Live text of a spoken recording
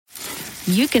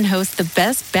you can host the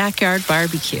best backyard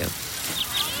barbecue.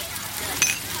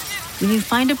 When you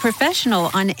find a professional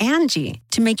on Angie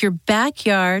to make your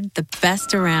backyard the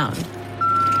best around.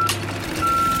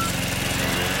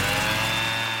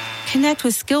 Connect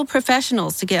with skilled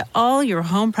professionals to get all your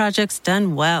home projects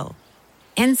done well.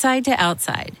 Inside to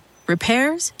outside,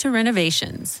 repairs to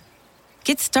renovations.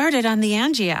 Get started on the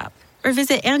Angie app or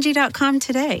visit Angie.com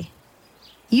today.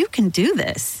 You can do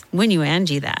this when you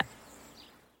Angie that.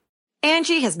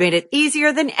 Angie has made it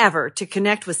easier than ever to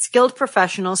connect with skilled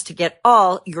professionals to get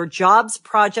all your jobs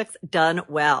projects done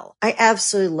well. I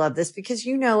absolutely love this because,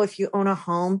 if you own a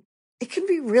home, it can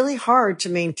be really hard to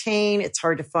maintain. It's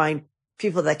hard to find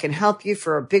people that can help you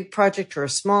for a big project or a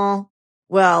small.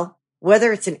 Well,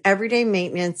 whether it's in everyday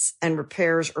maintenance and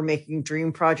repairs or making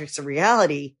dream projects a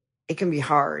reality, it can be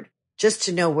hard just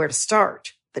to know where to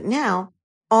start. But now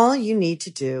all you need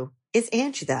to do is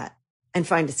Angie that and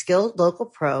find a skilled local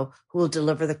pro who will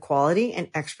deliver the quality and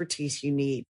expertise you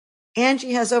need.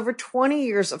 Angie has over 20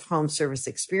 years of home service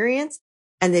experience,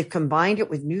 and they've combined it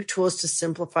with new tools to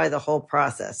simplify the whole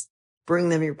process. Bring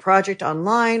them your project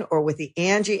online or with the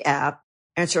Angie app,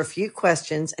 answer a few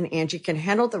questions, and Angie can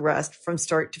handle the rest from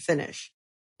start to finish.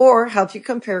 Or help you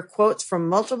compare quotes from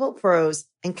multiple pros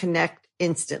and connect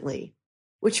instantly,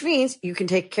 which means you can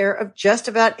take care of just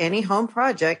about any home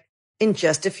project in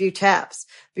just a few taps.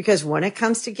 Because when it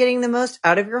comes to getting the most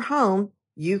out of your home,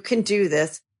 you can do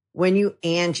this when you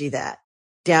Angie that.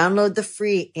 Download the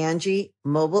free Angie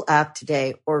mobile app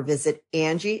today or visit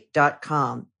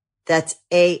Angie.com. That's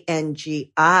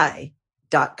ANGI.com.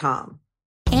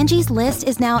 Angie's List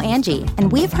is now Angie, and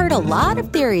we've heard a lot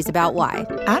of theories about why.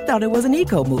 I thought it was an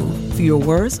eco move. Fewer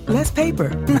words, less paper.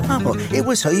 No, it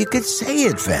was so you could say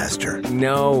it faster.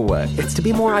 No, it's to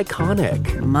be more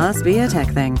iconic. Must be a tech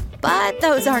thing. But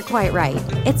those aren't quite right.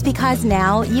 It's because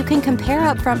now you can compare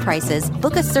upfront prices,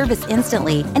 book a service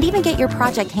instantly, and even get your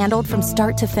project handled from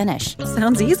start to finish.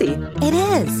 Sounds easy. It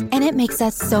is, and it makes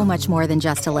us so much more than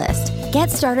just a list. Get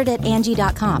started at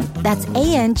Angie.com. That's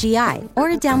ANGI, or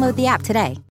download the app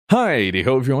today. Hi,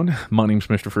 ho everyone. My name's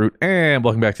Mr. Fruit, and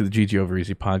welcome back to the GG Over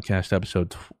Easy podcast,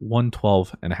 episode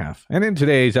 112 and a half. And in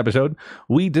today's episode,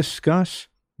 we discuss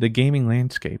the gaming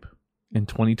landscape in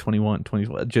 2021,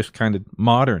 just kind of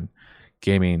modern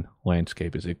gaming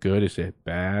landscape. Is it good? Is it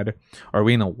bad? Are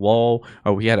we in a lull?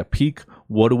 Are we at a peak?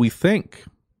 What do we think?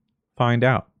 Find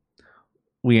out.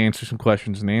 We answer some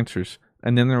questions and answers.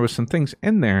 And then there was some things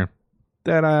in there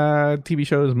that TV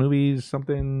shows, movies,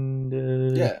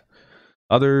 something.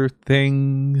 Other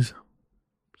things.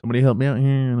 Somebody help me out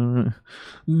here.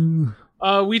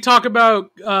 We talk about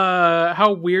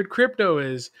how weird crypto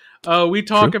is. We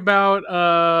talk about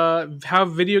how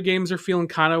video games are feeling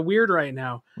kind of weird right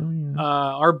now.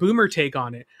 Our boomer take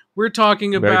on it. We're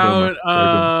talking about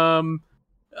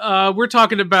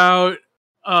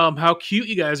how cute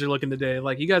you guys are looking today.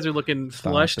 Like, you guys are looking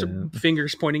flushed,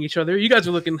 fingers pointing each other. You guys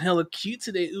are looking hella cute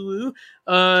today. Ooh.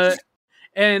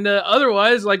 And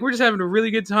otherwise, like, we're just having a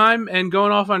really good time and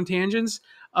going off on tangents.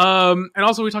 And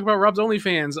also we talk about Rob's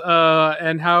OnlyFans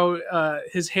and how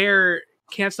his hair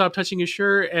can't stop touching his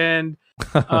shirt, and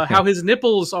how his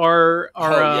nipples are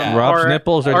Rob's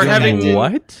nipples are having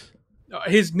what?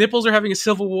 His nipples are having a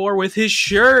civil war with his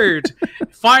shirt.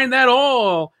 Find that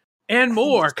all and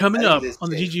more coming up on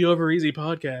the GG Over Easy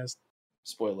podcast.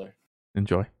 Spoiler.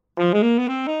 Enjoy.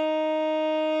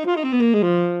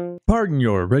 Pardon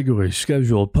your regularly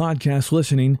scheduled podcast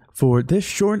listening for this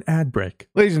short ad break.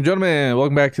 Ladies and gentlemen,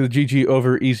 welcome back to the GG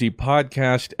Over Easy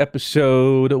podcast,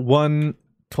 episode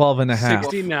 112 and a half.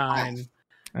 69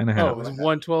 and a half. Oh, it was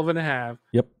 112 and a half.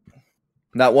 Yep.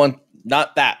 Not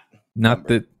that. Not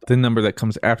the number that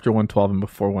comes after 112 and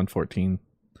before 114.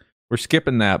 We're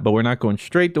skipping that, but we're not going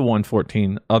straight to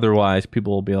 114. Otherwise,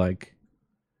 people will be like,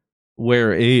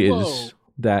 where is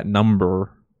that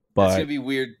number? But it's going to be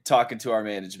weird talking to our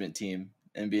management team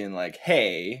and being like,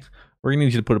 hey. We're going to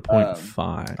need you to put a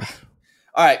 0.5.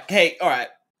 All right. Hey, all right.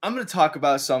 I'm going to talk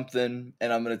about something,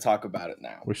 and I'm going to talk about it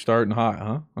now. We're starting hot,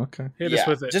 huh? Okay. Hit us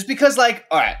with it. Just because, like,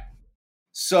 all right.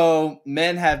 So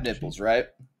men have nipples, right?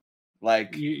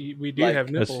 Like, we do have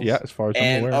nipples. Yeah, as far as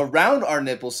I'm aware. And around our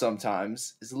nipples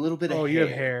sometimes is a little bit of hair. Oh, you have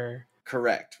hair.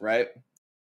 Correct, right?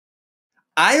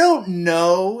 I don't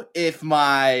know if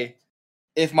my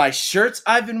shirts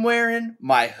I've been wearing,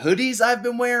 my hoodies I've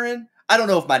been wearing, I don't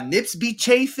know if my nips be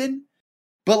chafing,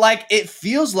 but like it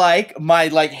feels like my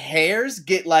like hairs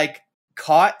get like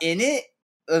caught in it,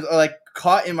 like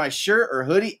caught in my shirt or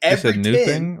hoodie every Is it a new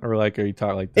thing, or like are you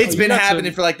talking like this? It's been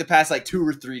happening for like the past like 2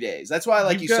 or 3 days. That's why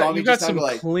like you saw me just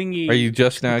like clingy. Are you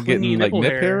just now getting like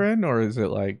nip hair in, or is it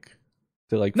like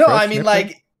no? I mean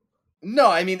like No,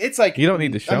 I mean it's like You don't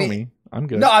need to show me. I'm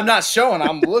good. No, I'm not showing.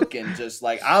 I'm looking. Just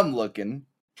like I'm looking.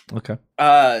 Okay.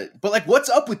 But like, what's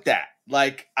up with that?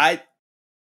 Like,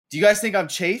 do you guys think I'm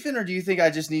chafing, or do you think I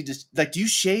just need to like? Do you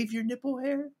shave your nipple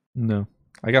hair? No,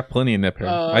 I got plenty of nip hair.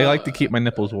 I like to keep my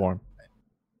nipples warm.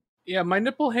 Yeah, my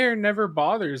nipple hair never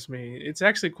bothers me. It's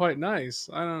actually quite nice.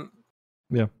 I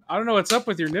don't know what's up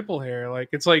with your nipple hair. Like,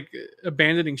 it's like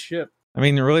abandoning ship. I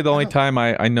mean, really, the only time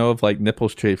I know of like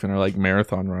nipples chafing are like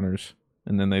marathon runners,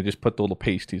 and then they just put the little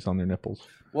pasties on their nipples.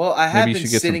 Well, I have been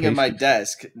sitting at my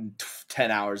desk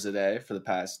 10 hours a day for the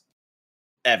past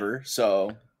ever,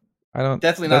 so I don't.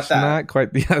 Definitely not that. Not quite.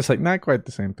 Yeah, it's like not quite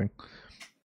the same thing.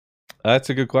 That's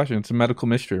a good question. It's a medical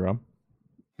mystery, Rob.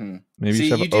 Maybe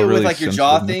see, you deal with like your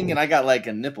jaw thing, and I got like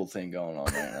a nipple thing going on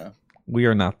right now. We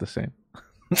are not the same.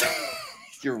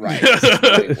 You're right.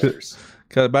 It's way worse.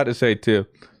 Cause I was about to say too,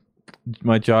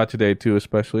 my jaw today too,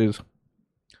 especially is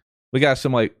we got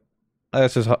some like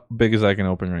that's as big as I can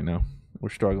open right now. We're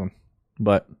struggling,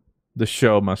 but the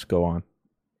show must go on.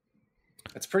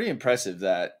 It's pretty impressive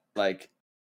that like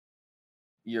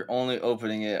you're only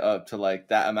opening it up to like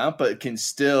that amount, but it can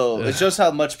still. It shows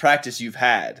how much practice you've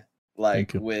had,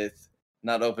 like with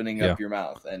not opening up your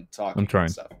mouth and talking. I'm trying.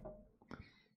 And stuff.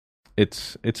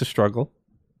 It's a struggle,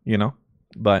 you know,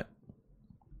 but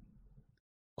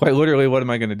quite literally, what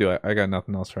am I going to do? I got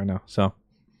nothing else right now. So,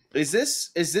 is this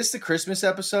the Christmas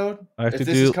episode? I have to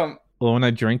do when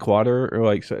I drink water, or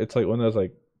like so it's like one of those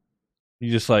like you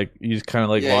just kind of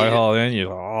like lie all in. You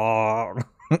oh.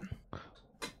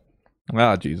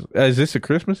 Ah, Jesus. Is this a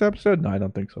Christmas episode? No, I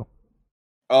don't think so.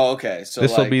 Oh, okay. So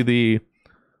this will be the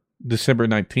December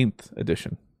 19th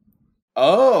edition.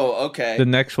 Oh, okay. The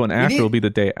next one after will be the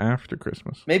day after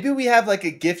Christmas. Maybe we have like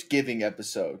a gift giving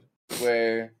episode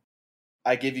where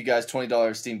I give you guys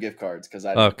 $20 Steam gift cards because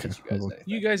I didn't get you guys anything.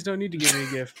 You guys don't need to give me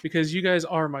a gift because you guys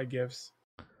are my gifts.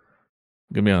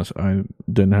 To be honest, I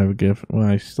didn't have a gift. Well,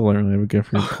 I still don't really have a gift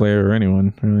for Claire or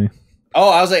anyone, really. Oh,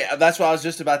 I was like, that's what I was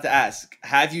just about to ask.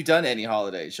 Have you done any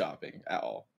holiday shopping at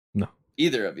all? No.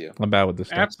 Either of you? I'm bad with this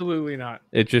stuff. Absolutely not.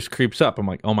 It just creeps up. I'm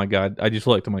like, oh my God. I just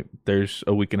looked. I'm like, there's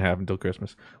a week and a half until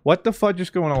Christmas. What the fudge is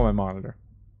going on with my monitor?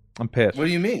 I'm pissed. What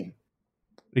do you mean?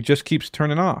 It just keeps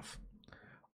turning off.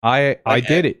 I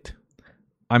did it.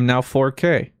 I'm now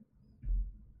 4K.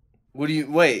 What do you,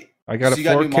 wait. I got a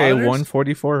 4K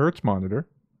 144 hertz monitor.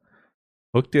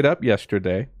 Hooked it up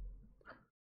yesterday.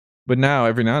 But now,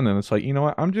 every now and then, it's like, you know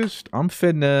what? I'm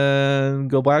finna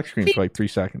go black screen for like 3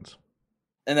 seconds.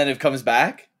 And then it comes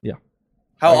back? Yeah.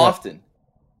 How often?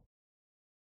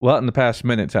 Well, in the past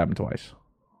minute, it's happened twice.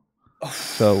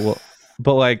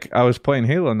 But like, I was playing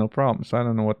Halo, no problem, so I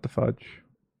don't know what the fudge.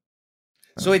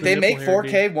 So wait, they make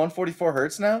 4K 144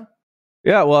 hertz now?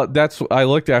 Yeah, well, I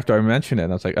looked after I mentioned it,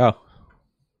 and I was like, oh.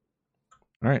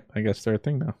 All right, I guess they're a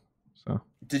thing now. So.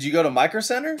 Did you go to Micro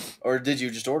Center, or did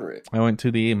you just order it? I went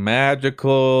to the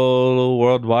magical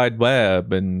World Wide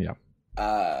Web, and yeah.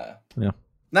 Yeah.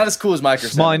 Not as cool as Micro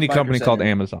Center. Small indie company called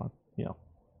Amazon. Yeah.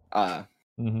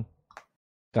 Mm-hmm.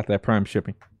 Got that Prime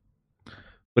shipping.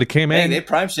 But it came in. They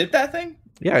Prime shipped that thing?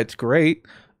 Yeah, it's great.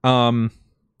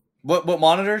 What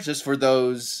monitor? Just for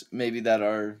those maybe that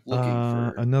are looking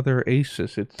for another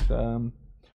Asus. It's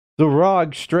the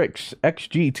ROG Strix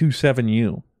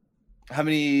XG27U.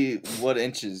 What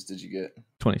inches did you get?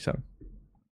 27.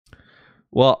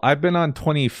 Well, I've been on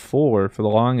 24 for the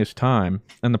longest time,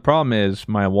 and the problem is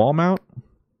my wall mount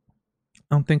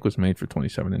I don't think was made for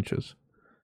 27 inches.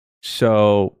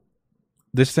 So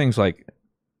this thing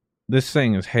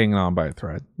is hanging on by a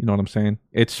thread. You know what I'm saying?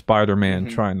 It's Spider-Man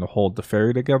trying to hold the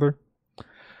fairy together.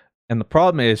 And the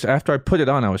problem is, after I put it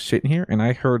on, I was sitting here and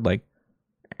I heard like,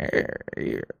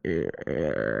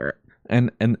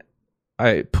 and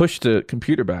I pushed the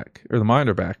computer back or the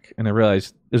monitor back, and I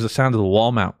realized there's the sound of the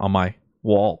wall mount on my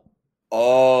wall.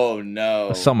 Oh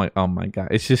no! So I'm like, oh my God,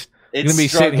 it's gonna be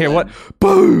sitting here. What?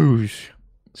 Boosh!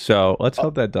 So let's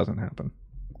hope that doesn't happen.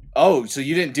 Oh, so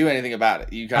you didn't do anything about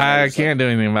it? I can't do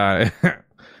anything about it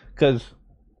because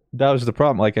that was the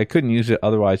problem. Like I couldn't use it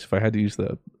otherwise if I had to use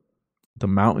the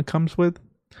mount it comes with,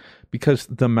 because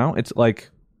the mount, it's like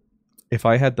if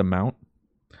I had the mount,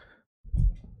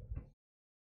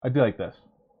 I'd be like this.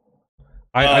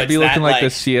 I'd be looking like the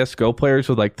CS:GO players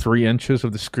with like 3 inches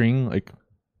of the screen. Like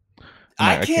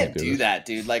I can't do that,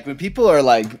 dude. Like when people are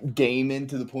like gaming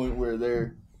to the point where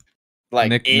they're like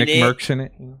Nick Merckx in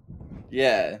it.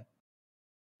 Yeah.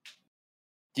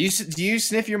 Do you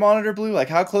sniff your monitor, Blue? Like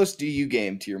how close do you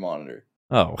game to your monitor?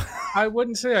 Oh, I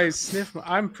wouldn't say I sniff.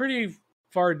 I'm pretty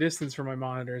far distance from my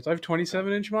monitors. I have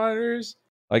 27-inch monitors.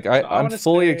 Like I'm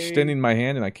fully extending my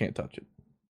hand and I can't touch it.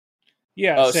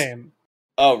 Yeah, same.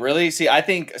 Oh, really? See,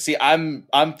 I'm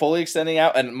fully extending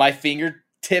out, and my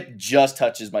fingertip just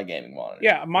touches my gaming monitor.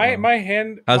 Yeah, my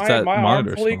hand, How's my that arm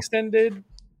monitor fully small? extended.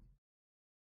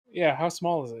 Yeah, how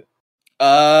small is it?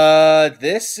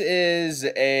 This is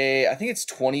I think it's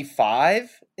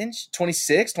 25 inch,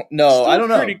 26. No, Still I don't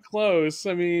know. Pretty close.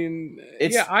 I mean,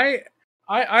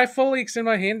 I fully extend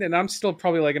my hand, and I'm still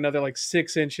probably like another like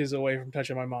 6 inches away from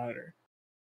touching my monitor.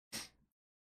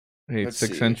 Hey, Let's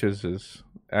 6 see. inches is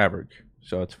average,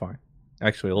 so it's fine.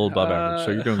 Actually, a little above average,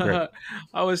 so you're doing great.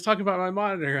 I was talking about my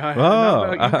monitor. Not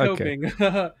Oh, about you okay.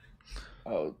 coping.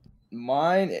 Oh,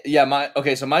 mine. Yeah,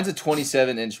 okay, so mine's a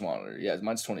 27-inch monitor. Yeah,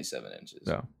 mine's 27 inches.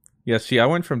 So, yeah, see, I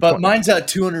went from But mine's at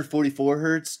 244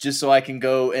 hertz, just so I can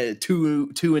go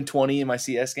 2 and 20 in my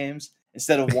CS games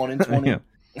instead of 1 and 20.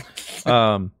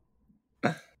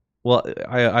 Well,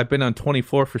 I've been on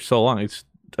 24 for so long. It's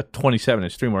a 27.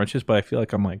 It's 3 more inches, but I feel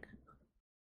like I'm like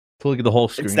to look at the whole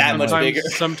screen. It's that I'm much like, bigger.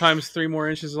 Sometimes 3 more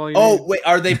inches is all you Oh, need. wait,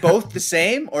 are they both the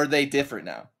same or are they different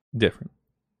now? different.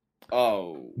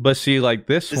 Oh. But see, like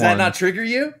this Does one, that not trigger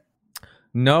you?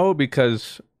 no,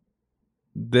 because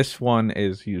this one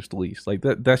is used least. Like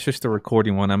that's just the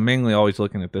recording one. I'm mainly always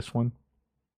looking at this one.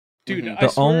 Dude, Mhm. I The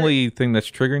swear, only thing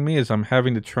that's triggering me is I'm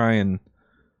having to try and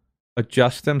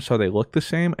adjust them so they look the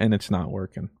same, and it's not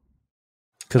working.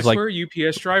 I Because like, swear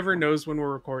UPS driver knows when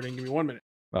we're recording. Give me 1 minute.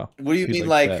 oh, What do you he's mean,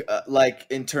 that. like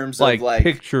in terms like of like?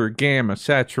 picture, gamma,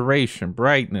 saturation,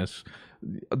 brightness,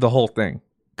 the whole thing.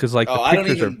 Because like Oh, the I don't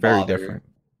pictures are even very bother. different.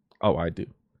 Oh, I do.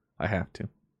 I have to.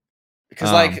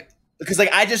 Because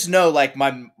I just know like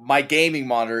my gaming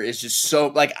monitor is just so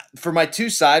like for my 2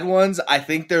 side ones, I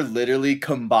think they're literally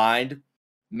combined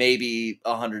maybe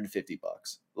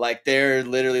 $150. Like they're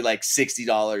literally like $60,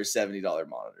 $70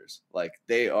 monitors. Like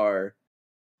they are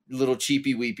little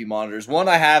cheapy weepy monitors. One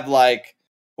I have like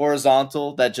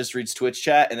horizontal that just reads Twitch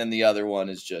chat, and then the other one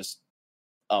is just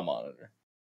a monitor.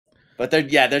 But they're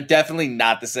definitely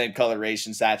not the same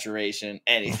coloration, saturation,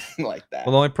 anything like that.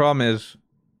 Well, the only problem is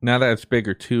now that it's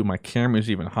bigger too, my camera's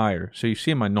even higher. So you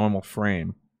see in my normal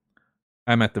frame,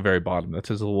 I'm at the very bottom. That's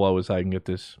as low as I can get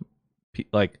this,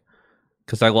 like,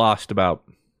 because I lost about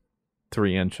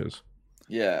 3 inches.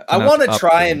 Yeah, And I want to that's up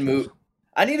try 3 and inches. move.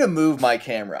 I need to move my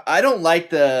camera. I don't like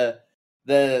the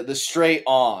straight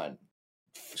on.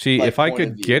 See, like, if I point of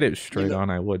could view. get it straight You know- on,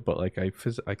 I would. But like, I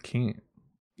can't.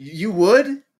 You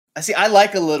would? I see. I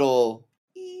like a little,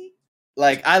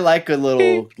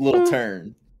 little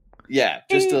turn. Yeah,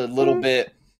 just a little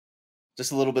bit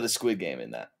of Squid Game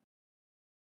in that.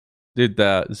 Did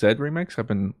the Zed remix? I've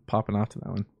been popping off to that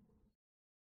one.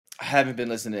 I haven't been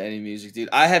listening to any music, dude.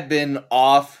 I have been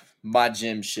off my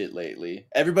gym shit lately.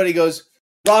 Everybody goes,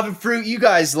 Robin Fruit, you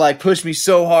guys like push me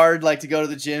so hard like to go to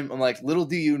the gym. I'm like, little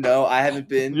do you know, I haven't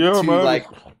been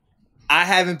I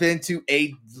haven't been to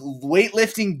a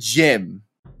weightlifting gym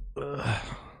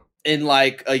in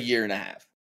like a year and a half.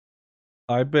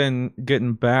 I've been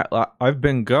getting back. I've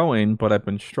been going, but I've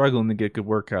been struggling to get good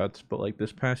workouts. But like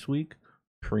this past week,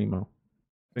 primo.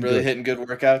 Been Really good. hitting good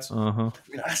workouts. Uh-huh.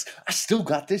 I still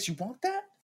got this. You want that?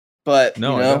 But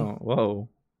No, you I know, don't. Whoa.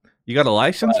 You got a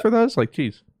license for those? Like,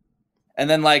 geez. and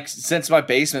then like since my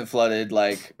basement flooded,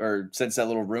 or since that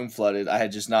little room flooded, I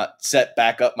had just not set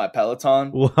back up my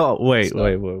Peloton. Well, wait.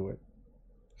 So-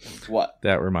 What?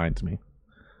 That reminds me.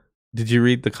 Did you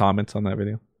read the comments on that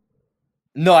video?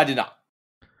 No, I did not.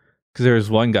 Because there was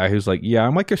one guy who's like, "Yeah,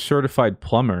 I'm like a certified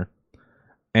plumber,"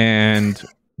 and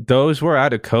those were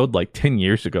out of code like 10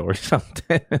 years ago or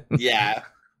something. Yeah.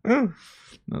 I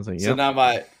was like, So "Yeah,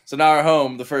 now our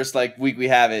home, the first like week we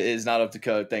have it, is not up to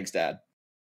code. Thanks, Dad.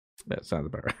 that sounds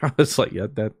about right." I was like, "Yeah,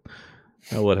 that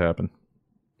would happen."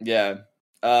 Yeah.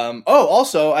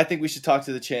 Also, I think we should talk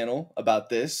to the channel about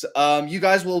this. You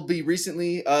guys will be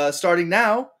recently starting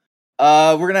now.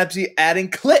 We're gonna have to be adding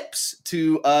clips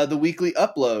to the weekly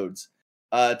uploads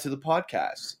to the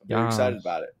podcast. I'm very excited Yes.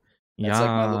 about it. That's like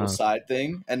my little Yes. side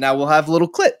thing. And now we'll have little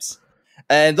clips.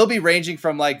 And they'll be ranging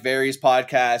from like various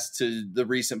podcasts to the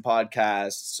recent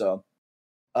podcasts. So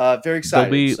very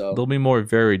excited. They'll be more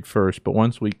varied first, but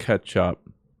once we catch up,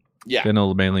 Yeah. then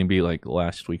it'll mainly be like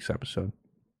last week's episode.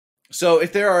 So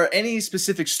if there are any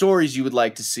specific stories you would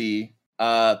like to see,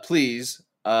 please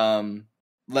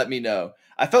let me know.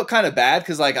 I felt kind of bad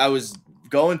because like I was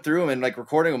going through them and like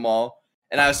recording them all,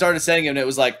 and I started sending them, and it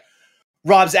was like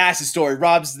Rob's acid story,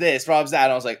 Rob's this, Rob's that.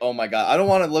 And I was like, oh my god, I don't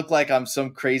want to look like I'm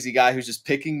some crazy guy who's just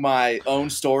picking my own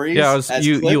stories. Yeah,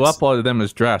 you clips. uploaded them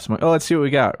as drafts. I'm like, oh, let's see what we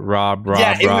got. Rob.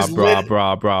 Yeah, it was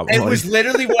Rob. It I'm was like,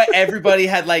 literally what everybody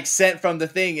had like sent from the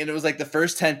thing, and it was like the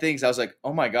first 10 things. I was like,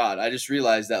 oh my god, I just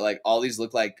realized that like all these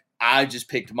look like I just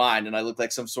picked mine and I look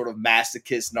like some sort of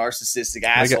masochist, narcissistic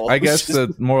asshole. I guess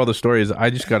the moral of the story is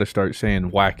I just got to start saying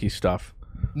wacky stuff.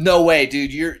 No way,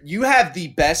 dude. You have the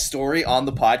best story on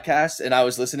the podcast, and I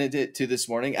was listening to this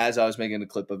morning as I was making a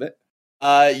clip of it.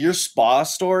 Your spa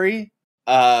story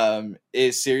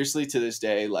is seriously to this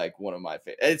day like one of my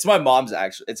favorite. It's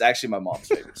actually my mom's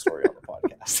favorite story on the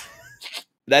podcast.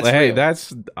 That's hey, real.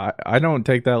 that's I don't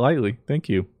take that lightly. Thank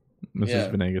you,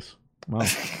 Mrs. Venegas. Wow.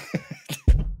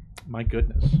 My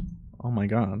goodness. Oh my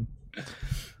God.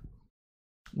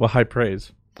 Well, high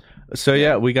praise. So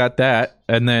yeah, we got that,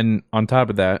 and then on top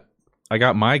of that, I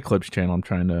got my clips channel. I'm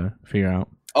trying to figure out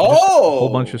a whole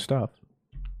bunch of stuff.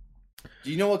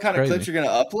 Do you know what kind of clips you're gonna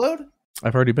upload?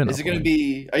 I've already been. Is it gonna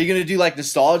be? Are you gonna do like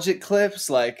nostalgic clips,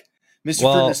 like Mr.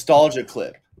 Fruit nostalgia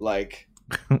clip, like?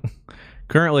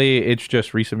 Currently, it's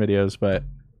just recent videos, but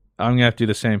I'm gonna have to do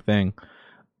the same thing.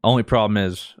 Only problem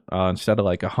is, instead of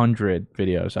like 100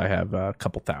 videos, I have a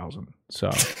couple thousand.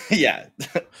 So yeah.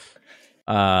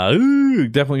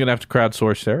 Definitely gonna have to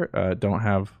crowdsource there. Don't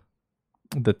have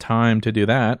the time to do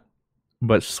that,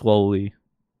 but slowly.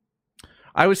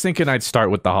 I was thinking I'd start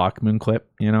with the Hawkmoon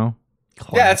clip, you know?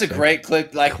 Classic. Yeah, that's a great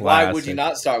clip. Like, why would you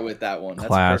not start with that one? That's a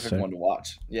perfect one to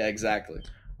watch. Yeah, exactly.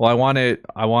 Well,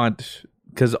 I want,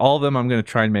 because all of them I'm gonna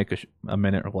try and make a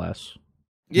minute or less.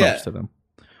 Yeah. Most of them.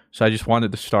 So I just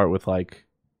wanted to start with like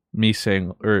me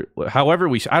saying, or however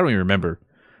I don't even remember.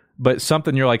 But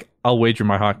something you're like, I'll wager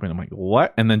my Hawkman. I'm like,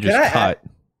 what? And then just cut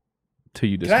to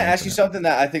you. Can I ask you something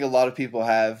that I think a lot of people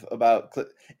have about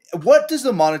what does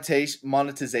the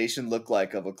monetization look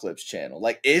like of a Clips channel?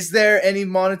 Like, is there any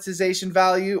monetization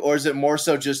value, or is it more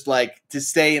so just like to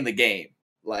stay in the game,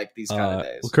 like these kind of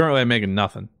days? Well, currently, I'm making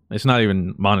nothing. It's not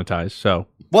even monetized. So,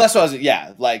 well, that's what I was.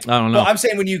 Yeah, like I don't know. No, I'm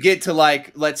saying when you get to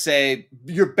like, let's say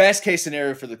your best case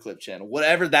scenario for the Clip channel,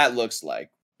 whatever that looks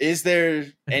like, is there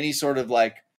any sort of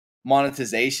like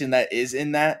monetization that is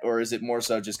in that, or is it more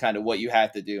so just kind of what you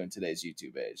have to do in today's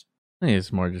YouTube age? I think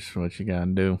it's more just what you gotta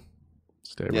do,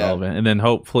 stay relevant, and then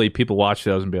hopefully people watch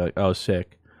those and be like, "Oh,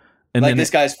 sick!" And like then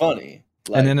this guy's funny.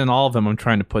 Like, and then in all of them, I'm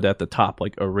trying to put at the top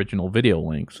like original video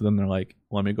links. So then they're like,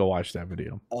 "Let me go watch that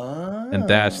video," and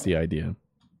that's the idea.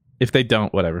 If they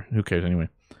don't, whatever, who cares anyway?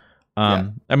 I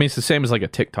mean, it's the same as like a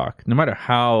TikTok. No matter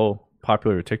how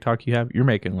popular a TikTok you have, you're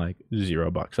making like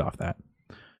 $0 off that.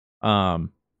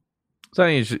 So I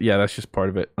think that's just part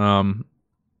of it. And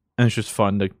it's just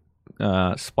fun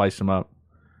to splice them up.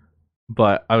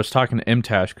 But I was talking to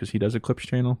Mtash because he does a Clips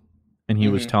channel, and he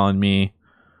was telling me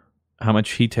how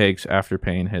much he takes after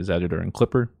paying his editor and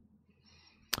clipper.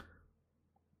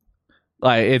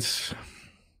 Like it's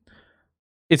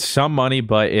some money,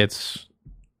 but it's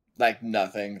like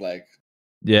nothing. Like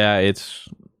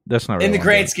that's not really in the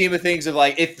grand scheme of things. Of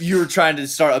like if you're trying to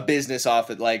start a business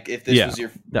off it, like if this was your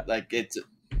like it's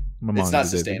not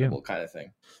sustainable kind of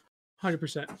thing.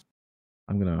 100%.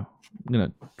 I'm gonna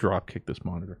drop kick this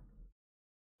monitor.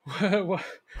 What?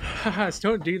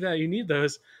 Don't do that. You need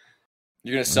those.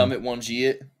 You're gonna Summit 1G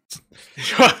it.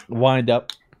 Wind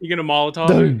up. You're gonna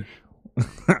Molotov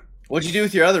it. What'd you do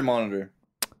with your other monitor?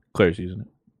 Claire's using it.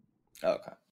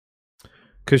 Okay.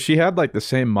 Because she had like the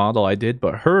same model I did,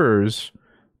 but hers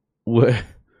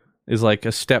is like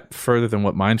a step further than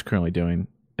what mine's currently doing.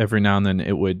 Every now and then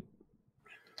the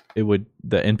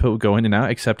input would go in and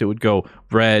out, except it would go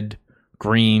red,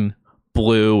 green,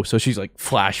 blue. So she's like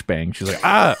flashbang. She's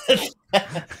like,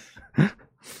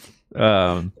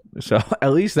 so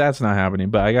at least that's not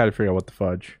happening, but I got to figure out what the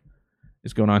fudge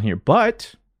is going on here.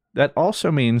 But that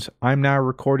also means I'm now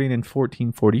recording in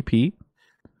 1440p.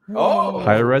 Oh,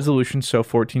 higher resolution, so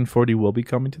 1440 will be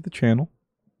coming to the channel.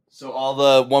 So all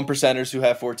the 1%ers who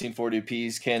have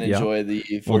 1440p's can enjoy the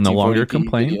 1440p will no longer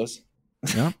complain. videos.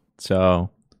 Yeah. So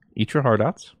eat your heart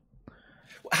outs.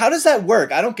 How does that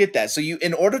work? I don't get that. So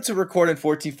in order to record in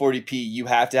 1440p, you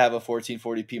have to have a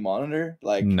 1440p monitor?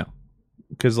 Like no.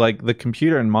 Because like the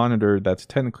computer and monitor that's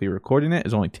technically recording it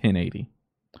is only 1080.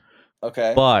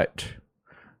 Okay. But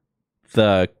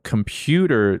the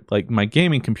computer, like my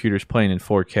gaming computer is playing in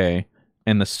 4K,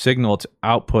 and the signal it's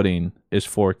outputting is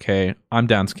 4K. I'm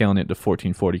downscaling it to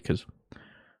 1440 because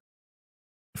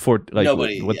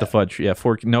the fudge? Yeah,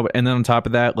 4K. No, and then on top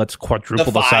of that, let's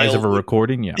quadruple the size of a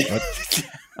recording. Yeah.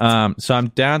 So I'm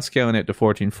downscaling it to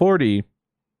 1440,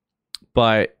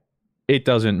 but it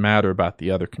doesn't matter about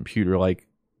the other computer. Like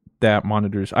that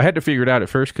monitors, I had to figure it out at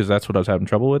first because that's what I was having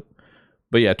trouble with.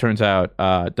 But yeah, it turns out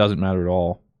it doesn't matter at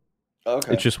all.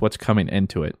 Okay. It's just what's coming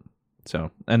into it.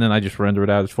 So, and then I just render it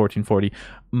out as 1440.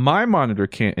 My monitor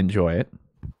can't enjoy it,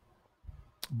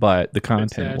 but the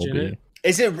content will be.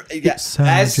 Is it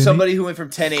as somebody who went from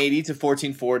 1080 to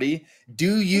 1440?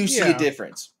 Do you see a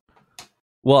difference?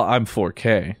 Well, I'm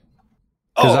 4K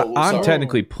because I'm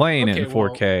technically playing it in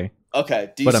 4K.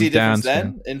 Okay, do you see a difference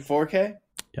then in 4K?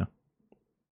 Yeah.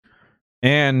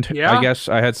 And I guess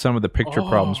I had some of the picture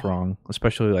problems wrong,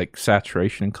 especially like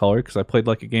saturation and color, because I played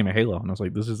like a game of Halo, and I was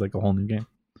like, "This is like a whole new game."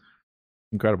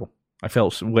 Incredible. I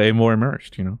felt way more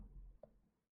immersed, you know.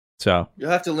 So you'll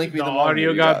have to link me the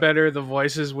audio got better. The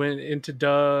voices went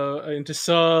into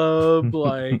sub.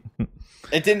 Like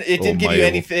it didn't give you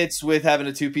any fits with having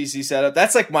a 2 PC setup.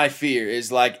 That's like my fear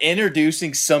is like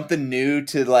introducing something new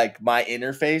to like my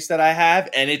interface that I have,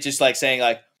 and it just like saying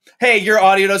like, "Hey, your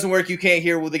audio doesn't work. You can't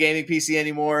hear with the gaming PC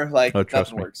anymore." Like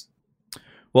nothing works.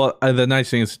 Well, the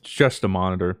nice thing is it's just a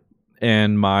monitor,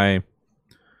 and I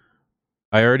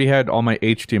already had all my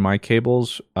HDMI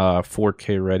cables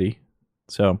 4K ready,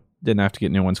 so didn't have to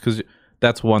get new ones, because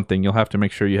that's one thing. You'll have to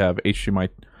make sure you have HDMI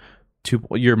 2.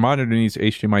 Your monitor needs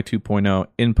HDMI 2.0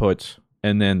 inputs,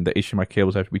 and then the HDMI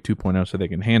cables have to be 2.0 so they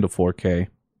can handle 4K.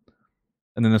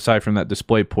 And then aside from that,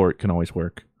 display port can always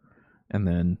work. And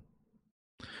then,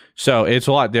 so it's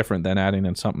a lot different than adding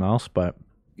in something else, but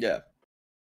yeah.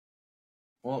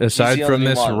 Well, aside from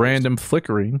this random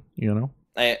flickering, you know.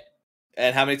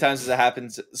 And how many times does it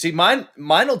happen? See, mine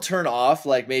will turn off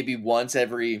like maybe once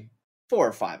every 4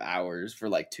 or 5 hours for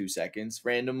like 2 seconds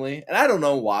randomly, and I don't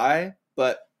know why,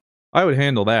 but I would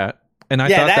handle that. And I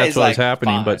thought that's what was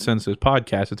happening, fine. But since this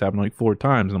podcast, it's happened like 4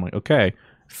 times, and I'm like, okay,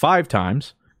 5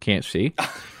 times, can't see.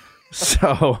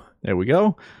 So there we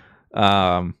go.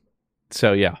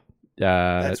 So yeah,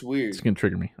 that's weird. It's gonna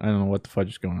trigger me. I don't know what the fudge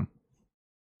is going on.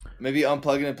 Maybe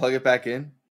unplug it and plug it back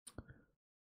in.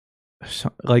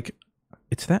 So, like,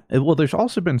 it's that. Well, there's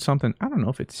also been something. I don't know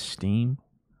if it's Steam.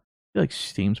 I feel like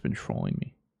Steam's been trolling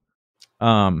me.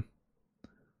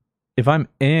 If I'm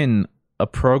in a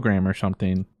program or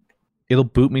something, it'll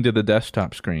boot me to the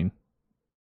desktop screen,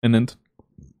 and then,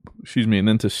 and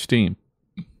then to Steam.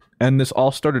 And this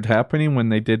all started happening when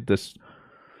they did this.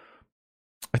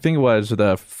 I think it was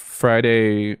the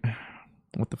Friday.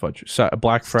 What the fudge?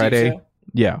 Black Friday. Steam sale?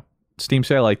 Yeah, Steam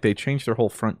sale. Like they changed their whole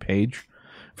front page.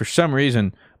 For some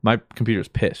reason, my computer's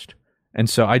pissed. And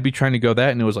so I'd be trying to go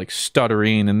that, and it was like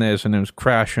stuttering and this, and it was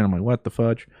crashing. I'm like, what the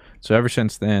fudge? So ever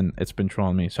since then, it's been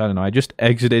trolling me. So I don't know. I just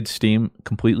exited Steam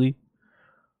completely.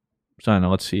 So I don't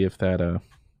know. Let's see if that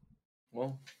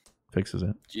fixes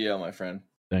it. Geo, my friend.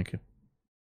 Thank you.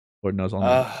 Lord knows all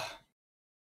know.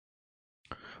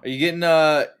 Are you getting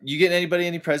anybody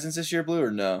any presents this year, Blue,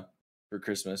 or no, for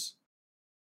Christmas?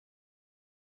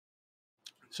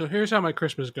 So here's how my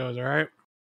Christmas goes, all right?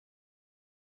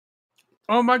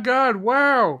 Oh my god,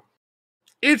 wow.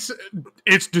 It's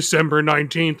December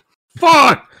 19th.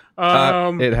 Fuck!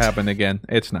 It happened again.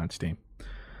 It's not Steam.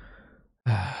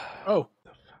 Oh.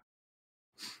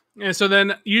 And so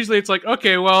then usually it's like,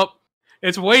 okay, well,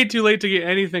 it's way too late to get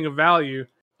anything of value.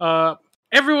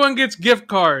 Everyone gets gift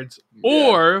cards.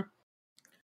 Yeah.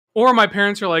 Or my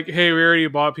parents are like, hey, we already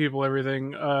bought people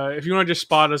everything. If you want to just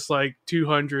spot us like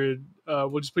 200,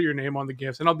 we'll just put your name on the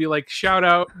gifts. And I'll be like, shout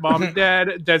out, mom and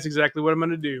dad. That's exactly what I'm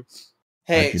going to do.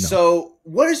 Hey, so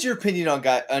what is your opinion on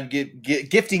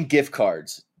gifting gift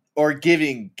cards or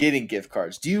getting gift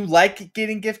cards? Do you like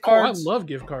getting gift cards? I love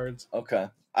gift cards. Okay.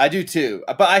 I do too.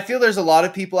 But I feel there's a lot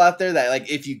of people out there that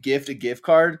like if you gift a gift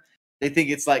card, they think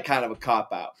it's like kind of a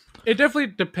cop out. It definitely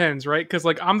depends, right? Because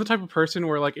like I'm the type of person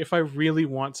where like if I really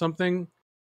want something,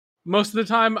 most of the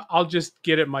time I'll just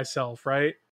get it myself,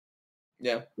 right?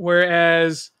 Yeah.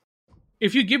 Whereas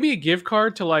if you give me a gift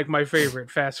card to like my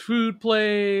favorite fast food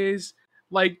place,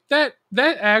 like that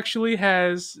actually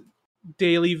has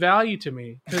daily value to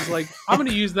me. Because like I'm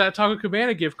gonna use that Taco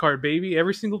Cabana gift card, baby,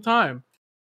 every single time.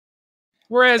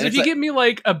 Whereas if you give me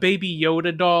like a baby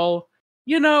Yoda doll,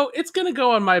 you know, it's going to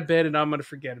go on my bed and I'm going to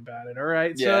forget about it, all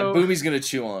right? Yeah, so, and Boomy's going to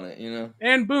chew on it, you know?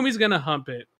 And Boomy's going to hump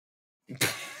it.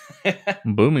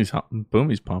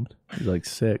 Boomy's pumped. He's like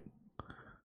sick.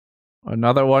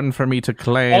 Another one for me to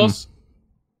claim.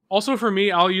 Also for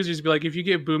me, I'll usually just be like, if you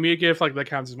give Boomy a gift, like that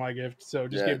counts as my gift. So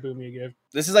just give Boomy a gift.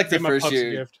 This is like the first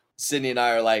year Sydney and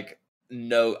I are like,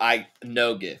 no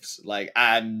gifts. Like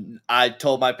I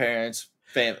told my parents,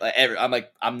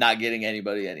 I'm not getting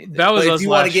anybody anything. That was but us if you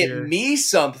want to year. get me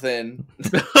something.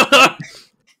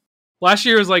 Last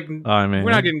year was like, we're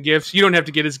not getting gifts. You don't have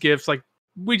to get us gifts. Like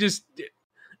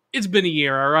it's been a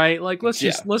year, all right? Like let's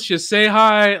just say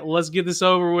hi. Let's get this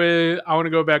over with. I want to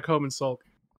go back home and sulk.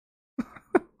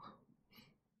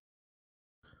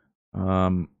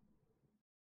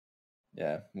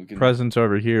 Yeah, we can. Presents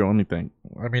over here. Let me think.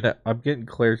 I mean, I'm getting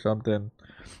Claire something,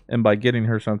 and by getting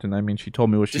her something, I mean she told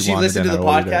me what she Does she wanted. listen to and the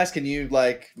I ordered podcast? it. Can you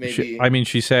like maybe?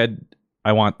 She said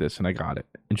I want this, and I got it,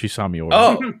 and she saw me order.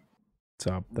 Oh, it.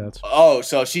 So that's. Oh,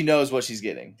 so she knows what she's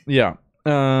getting. Yeah.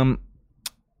 And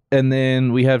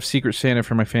then we have Secret Santa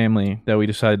for my family that we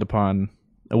decided upon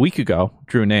a week ago.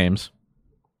 Drew names.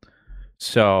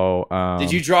 So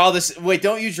did you draw this? Wait,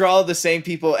 don't you draw the same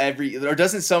people or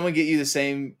doesn't someone get you the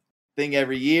same thing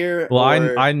every year? Well,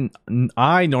 or?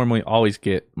 I normally always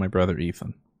get my brother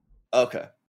Ethan. Okay.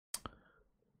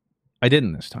 I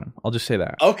didn't this time. I'll just say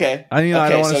that. Okay. I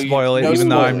don't want to spoil it, even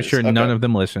though I'm sure none of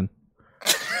them listen.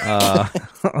 I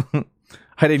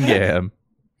didn't get him.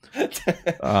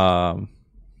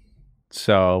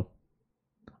 So,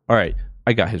 all right.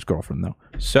 I got his girlfriend though.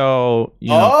 So,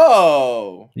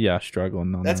 yeah,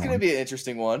 struggling on that's that gonna be an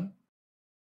interesting one.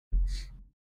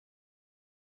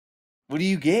 What do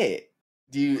you get?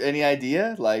 Any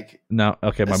idea? Like, no.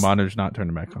 Okay, my monitor's not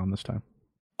turning back on this time.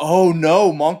 Oh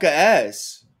no, Monka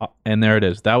S. And there it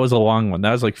is. That was a long one.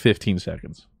 That was like 15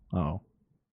 seconds. Oh.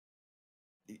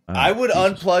 I would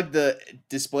unplug the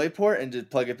display port and just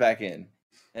plug it back in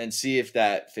and see if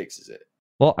that fixes it.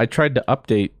 Well, I tried to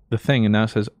update the thing and now it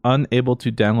says unable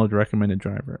to download recommended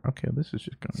driver. Okay, this is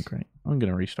just going great. I'm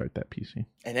going to restart that PC.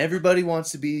 And everybody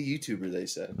wants to be a YouTuber, they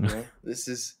said. You know?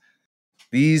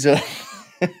 These are...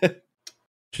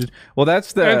 Well,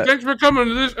 that's the... And thanks for coming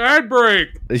to this ad break.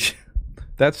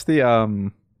 That's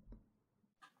the...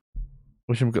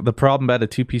 The problem about a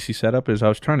 2 PC setup is I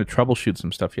was trying to troubleshoot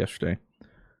some stuff yesterday.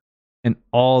 And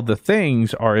all the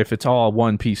things are if it's all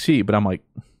one PC, but I'm like...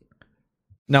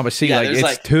 No, but see, yeah,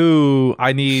 it's two.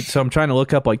 So I'm trying to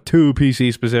look up like 2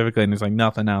 PCs specifically, and there's like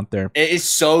nothing out there. It is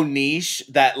so niche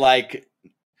that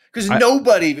because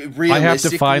nobody realistically. I have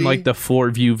to find like the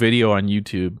 4-view video on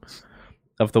YouTube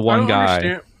of the one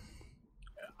guy.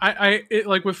 Understand.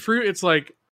 Like with Fruit, it's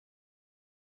like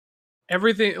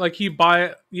everything. Like he buy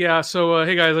it. Yeah. So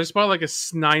hey guys, I just bought like a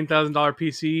 $9,000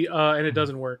 PC, and it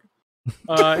doesn't work.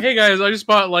 Hey guys, I just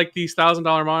bought like these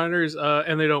 $1,000 monitors,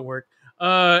 and they don't work.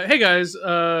 Hey guys,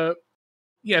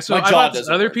 yeah, so I bought this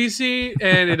other PC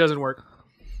and it doesn't work.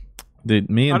 Dude,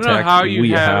 me and Tech,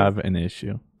 we have an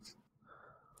issue.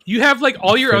 You have like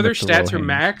all your other stats are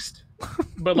maxed,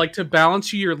 but like to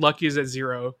balance you, your lucky is at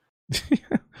 0.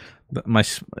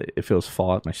 It feels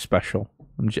Fallout, my special.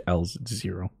 L's at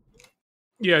 0.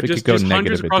 Yeah, just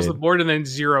hundreds across the board and then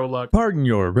 0 luck. Pardon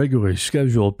your regularly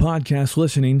scheduled podcast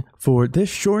listening for this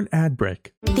short ad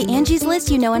break. The Angie's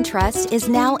List you know and trust is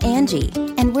now Angie,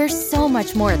 and we're so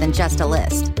much more than just a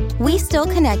list. We still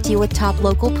connect you with top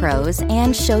local pros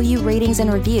and show you ratings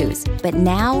and reviews, but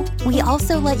now we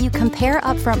also let you compare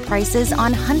upfront prices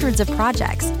on hundreds of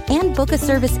projects and book a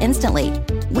service instantly.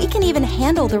 We can even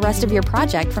handle the rest of your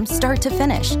project from start to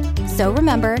finish. So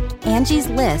remember, Angie's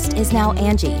List is now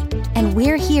Angie, and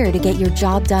we're here to get your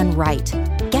job done right.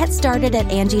 Get started at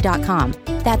Angie.com.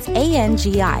 That's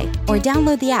ANGI, or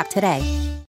download the app today.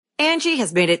 Angie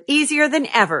has made it easier than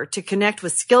ever to connect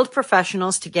with skilled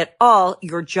professionals to get all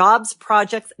your jobs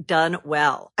projects done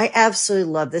well. I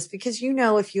absolutely love this because,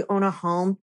 if you own a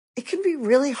home, it can be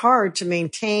really hard to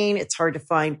maintain. It's hard to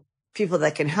find people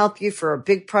that can help you for a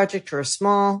big project or a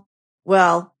small.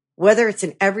 Well, whether it's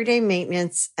in everyday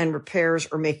maintenance and repairs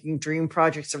or making dream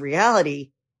projects a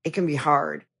reality, it can be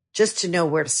hard just to know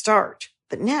where to start.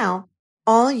 But now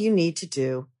all you need to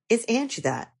do is Angie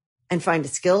that and find a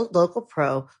skilled local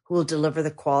pro who will deliver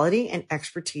the quality and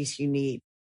expertise you need.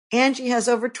 Angie has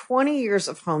over 20 years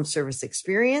of home service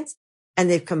experience, and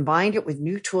they've combined it with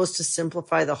new tools to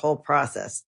simplify the whole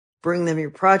process. Bring them your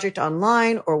project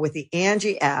online or with the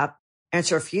Angie app,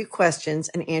 answer a few questions,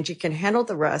 and Angie can handle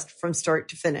the rest from start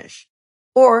to finish.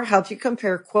 Or help you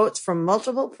compare quotes from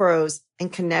multiple pros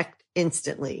and connect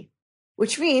instantly,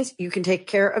 which means you can take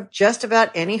care of just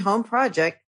about any home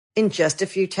project in just a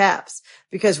few taps.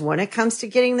 Because when it comes to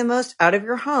getting the most out of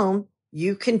your home,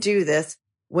 you can do this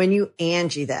when you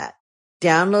Angie that.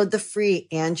 Download the free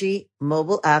Angie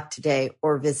mobile app today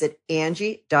or visit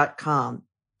Angie.com.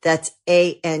 That's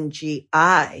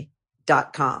ANGI.com.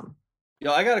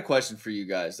 Yo, I got a question for you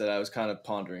guys that I was kind of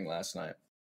pondering last night.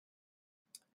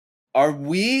 Are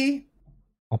we...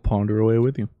 I'll ponder away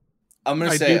with you. I'm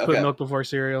going to say... I do put milk before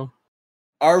cereal.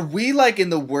 Are we like in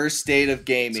the worst state of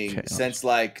gaming since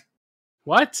like...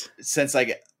 What? Since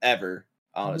like ever,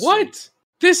 honestly. What?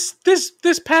 This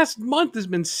past month has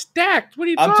been stacked. What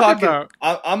are you talking about?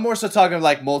 I'm more so talking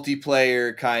like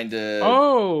multiplayer kind of.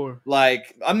 Oh.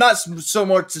 Like, I'm not so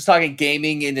more just talking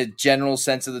gaming in a general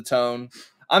sense of the tone.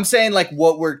 I'm saying like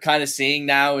what we're kind of seeing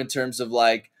now in terms of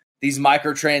like these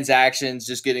microtransactions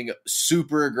just getting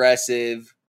super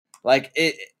aggressive. Like,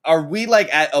 are we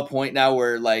like at a point now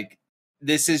where like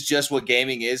this is just what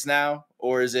gaming is now,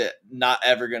 or is it not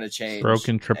ever going to change?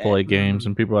 Broken AAA games,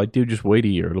 and people are like, dude, just wait a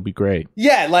year, it'll be great.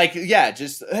 Yeah,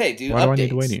 just hey, dude, why updates. Do I need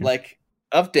to wait a year? Like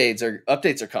updates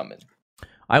are coming.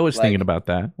 I was thinking about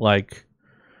that. Like,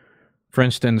 for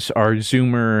instance, our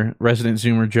resident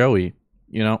Zoomer Joey,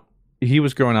 you know, he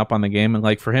was growing up on the game, and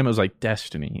like for him it was like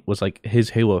Destiny. It was like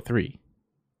his Halo 3.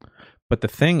 But the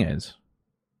thing is,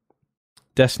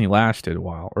 Destiny lasted a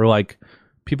while, or like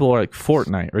people are like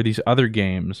Fortnite or these other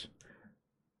games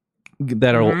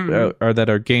that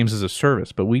are games as a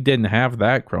service. But we didn't have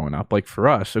that growing up. Like for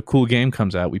us, a cool game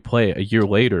comes out, we play it a year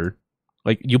later.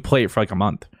 Like you play it for like a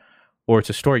month, or it's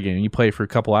a story game. You play it for a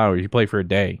couple hours. You play it for a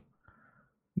day,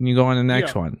 and you go on the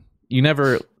next one. You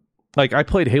never like I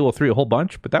played Halo 3 a whole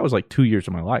bunch, but that was like 2 years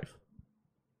of my life.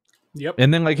 Yep.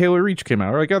 And then like Halo Reach came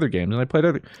out, or like other games, and I played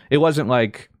other. It wasn't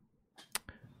like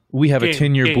we have a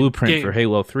 10-year blueprint for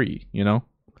Halo 3, you know?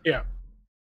 Yeah.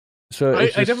 So I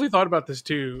definitely thought about this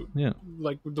too. Yeah.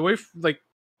 Like the way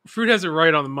Fruit has it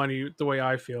right on the money, the way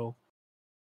I feel.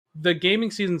 The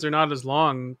gaming seasons are not as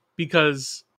long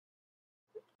because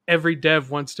every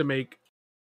dev wants to make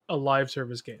a live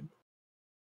service game.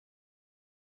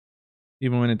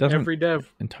 Even when it doesn't every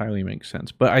dev entirely make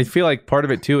sense. But I feel like part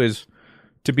of it too is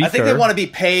to be I think fair, they want to be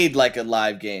paid like a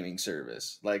live gaming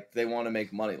service. Like they want to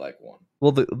make money like one.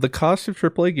 Well, the cost of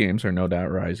AAA games are no doubt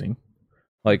rising.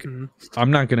 Like, I'm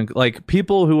not going to... Like,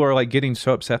 people who are, like, getting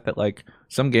so upset that, like,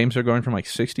 some games are going from, like,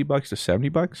 $60 to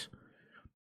 $70.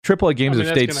 AAA games have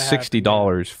stayed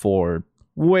 $60 for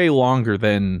way longer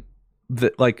than...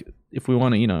 like, if we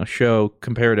want to, you know, show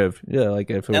comparative... Yeah, like,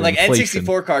 if it and, like, inflation.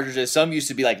 N64 cartridges, some used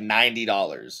to be, like,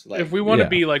 $90. Like, if we want to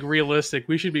be, like, realistic,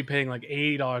 we should be paying, like,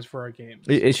 $80 for our games.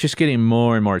 It's just getting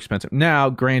more and more expensive.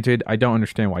 Now, granted, I don't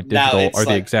understand why digital are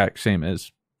the exact same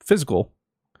as physical.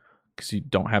 Because you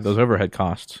don't have those overhead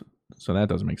costs, so that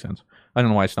doesn't make sense. I don't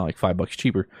know why it's not like $5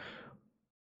 cheaper,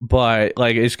 but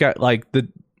like it's got like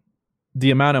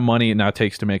the amount of money it now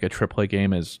takes to make a AAA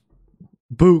game is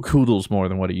boo-koodles more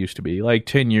than what it used to be, like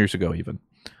 10 years ago even.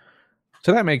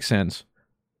 So that makes sense.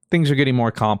 Things are getting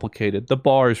more complicated. The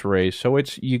bar is raised, so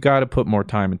you got to put more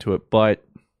time into it. But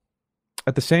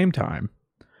at the same time,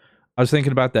 I was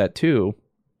thinking about that too.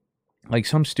 Like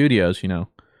some studios, you know,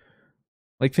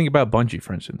 like think about Bungie,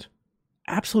 for instance.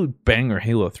 Absolute banger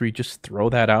Halo 3, just throw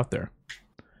that out there.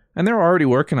 And they're already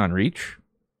working on Reach.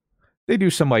 They do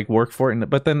some like work for it,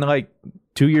 but then like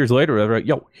 2 years later, they're like,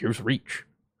 yo, here's Reach.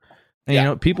 And you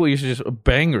know, people used to just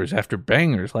bangers after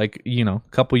bangers, like, you know, a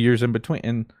couple years in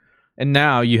between. And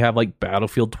now you have like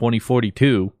Battlefield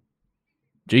 2042.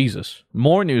 Jesus.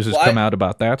 More news has come out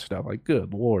about that stuff. Like,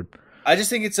 good Lord. I just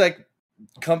think it's like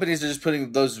companies are just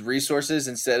putting those resources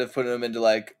instead of putting them into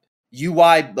like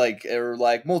UI, like, or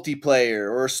like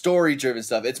multiplayer or story driven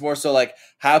stuff. It's more so like,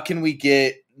 how can we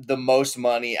get the most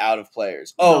money out of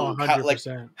players?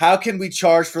 How can we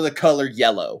charge for the color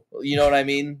yellow? You know what I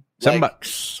mean? Some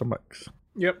bucks.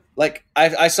 Yep. Like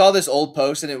I saw this old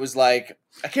post and it was like,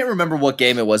 I can't remember what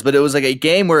game it was, but it was like a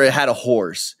game where it had a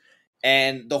horse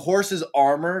and the horse's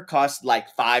armor cost like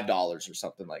 $5 or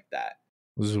something like that.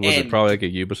 Was it probably like a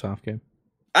Ubisoft game?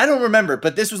 I don't remember,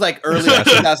 but this was like early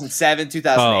 2007,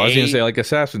 2008. Oh, I was going to say like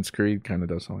Assassin's Creed kind of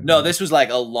does something. No, this was like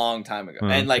a long time ago.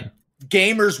 And like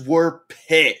gamers were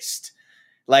pissed.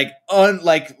 Like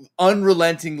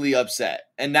unrelentingly upset.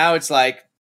 And now it's like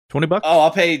 $20? Oh,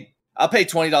 I'll pay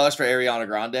 $20 for Ariana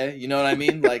Grande. You know what I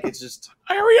mean? Like it's just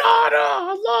Ariana,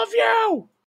 I love you.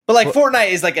 But like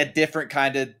Fortnite is like a different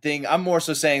kind of thing. I'm more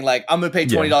so saying like I'm gonna pay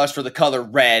 $20 for the color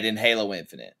red in Halo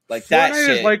Infinite. Like that shit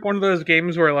is like one of those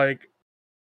games where like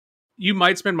you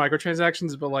might spend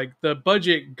microtransactions, but like the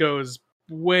budget goes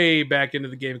way back into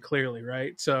the game clearly,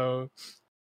 right? So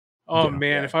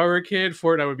if I were a kid,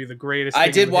 Fortnite would be the greatest. I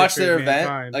did watch their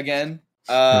event again.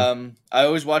 I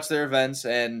always watch their events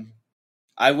and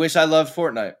I wish I loved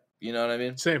Fortnite. You know what I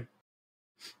mean? Same.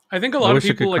 I think a lot of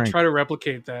people like try to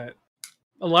replicate that.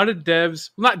 A lot of devs,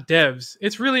 not devs,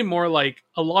 it's really more like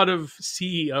a lot of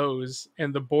CEOs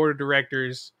and the board of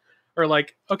directors are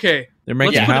like, okay, they're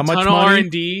making how much money?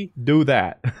 R&D. Do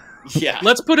that. Yeah.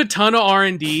 Let's put a ton of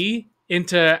R&D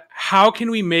into how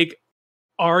can we make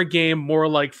our game more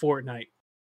like Fortnite?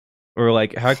 Or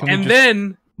like how can we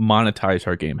then monetize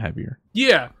our game heavier?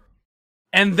 Yeah.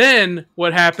 And then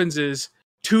what happens is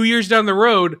 2 years down the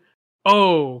road,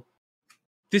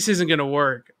 this isn't going to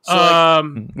work.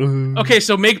 So okay,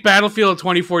 so make Battlefield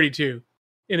 2042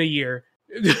 in a year.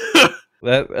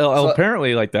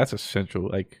 Apparently, like that's essential.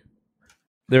 Like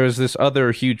there was this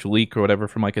other huge leak or whatever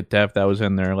from like a dev that was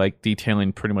in there, like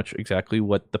detailing pretty much exactly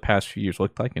what the past few years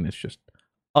looked like, and it's just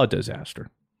a disaster,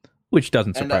 which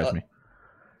doesn't surprise me.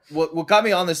 What got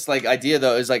me on this like idea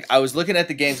though is like I was looking at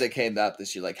the games that came out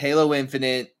this year, like Halo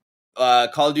Infinite,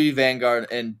 Call of Duty Vanguard,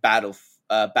 and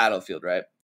Battlefield, right?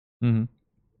 Mm-hmm.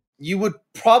 You would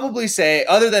probably say,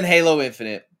 other than Halo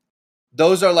Infinite,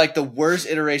 those are like the worst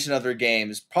iteration of their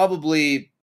games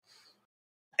probably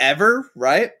ever,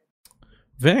 right?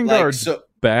 Vanguard's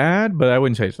bad, but I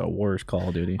wouldn't say it's the worst Call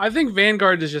of Duty. I think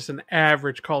Vanguard is just an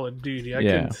average Call of Duty. I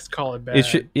couldn't call it bad.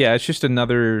 It's just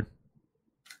another.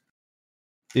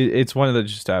 It's one of the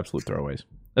just absolute throwaways,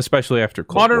 especially after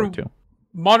Cold War II.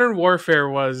 Modern Warfare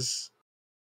was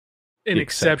an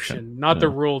exception, not the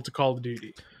rule to Call of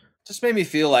Duty. Just made me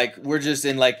feel like we're just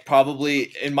in like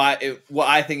probably what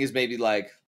I think is maybe like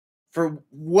for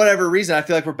whatever reason I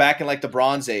feel like we're back in like the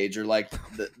Bronze Age or like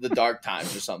the dark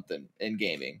times or something in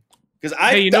gaming. Because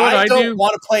I don't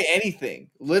want to play anything.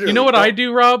 Literally, you know what I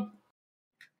do, Rob?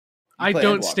 I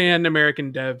don't stand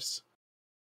American devs.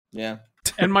 Yeah,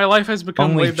 and my life has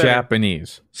become only way better.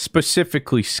 Japanese,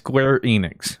 specifically Square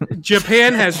Enix.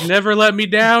 Japan has never let me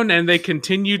down, and they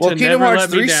continue to Kingdom never Hearts let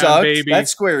 3 me down, sucked. baby.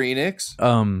 That's Square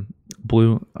Enix.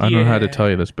 Blue, I don't know how to tell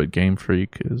you this, but Game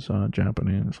Freak is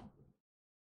Japanese.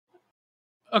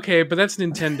 Okay, but that's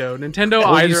Nintendo. Nintendo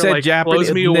either like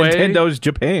blows me away. Nintendo's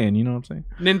Japan, you know what I'm saying?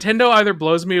 Nintendo either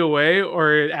blows me away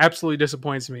or it absolutely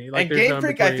disappoints me. Like, and Game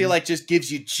Freak, I feel like just gives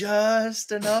you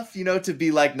just enough, to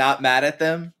be like not mad at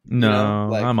them. No,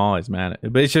 I'm always mad at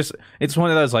it, but it's one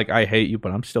of those like I hate you,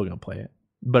 but I'm still gonna play it.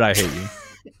 But I hate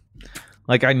you.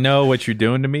 Like I know what you're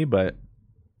doing to me, but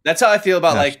that's how I feel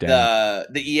about like the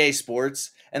EA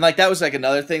Sports. And like that was like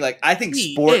another thing. Like I think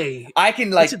sport, I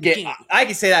can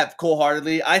say that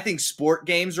wholeheartedly. I think sport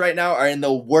games right now are in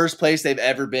the worst place they've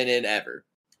ever been in ever.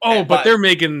 Oh, but they're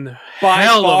making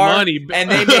hell of money, and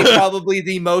they make probably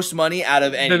the most money out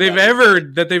of anybody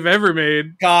that they've ever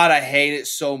made. God, I hate it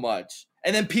so much.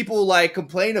 And then people like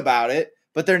complain about it,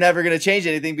 but they're never going to change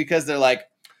anything because they're like,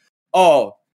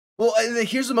 oh, well.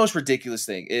 Here's the most ridiculous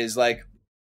thing: is like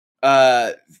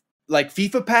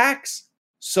FIFA packs.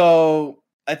 So.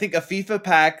 I think a FIFA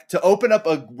pack to open up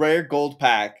a rare gold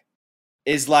pack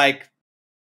is like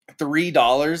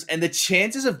 $3, and the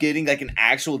chances of getting like an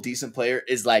actual decent player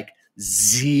is like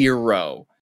 0,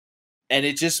 and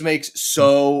it just makes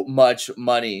so much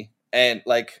money. And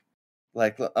like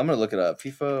I'm gonna look it up.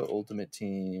 FIFA Ultimate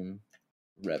Team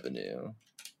revenue.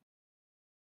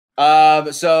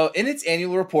 So in its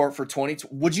annual report for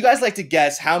 2020, would you guys like to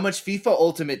guess how much FIFA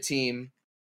Ultimate Team?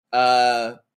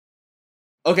 Okay.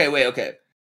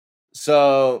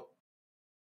 So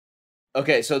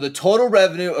the total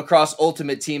revenue across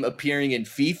Ultimate Team appearing in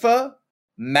FIFA,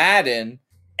 Madden,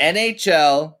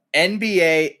 NHL,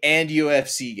 NBA, and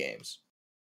UFC games.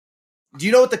 Do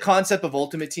you know what the concept of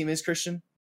Ultimate Team is, Christian?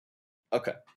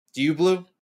 Okay. Do you, Blue?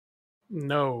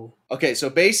 No. Okay, so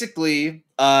basically,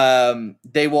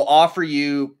 they will offer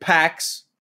you packs,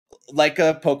 like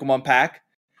a Pokemon pack,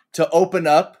 to open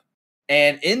up.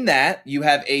 And in that, you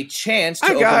have a chance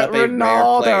to open up a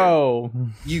Ronaldo. Rare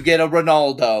player. You get a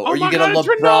Ronaldo, or you get a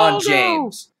LeBron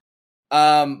James.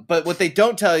 But what they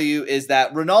don't tell you is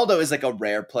that Ronaldo is like a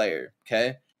rare player.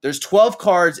 Okay, there's 12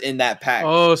 cards in that pack.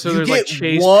 Oh, so you get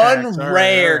like one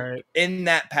rare in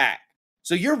that pack.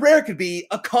 So your rare could be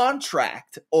a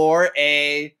contract or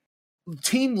a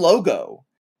team logo.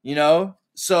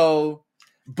 So,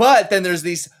 but then there's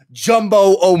these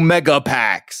jumbo Omega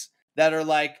packs that are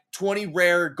like 20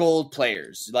 rare gold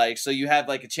players. Like, so you have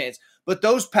like a chance, but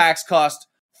those packs cost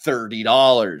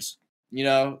 $30,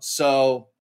 So,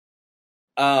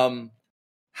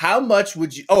 how much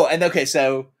would you,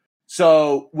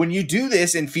 so when you do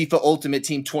this in FIFA Ultimate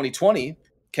Team 2020,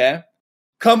 okay,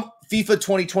 come FIFA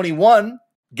 2021,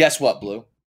 guess what, Blue?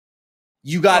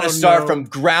 You got to start from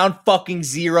ground fucking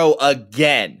zero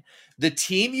again. The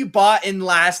team you bought in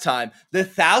last time, the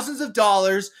thousands of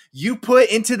dollars you put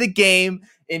into the game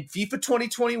in FIFA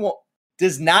 2021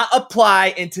 does not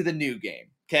apply into the new game,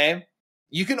 okay?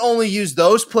 You can only use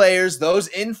those players, those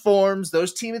informs,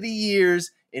 those team of the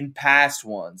years in past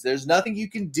ones. There's nothing you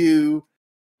can do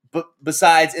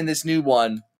besides in this new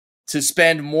one to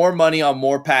spend more money on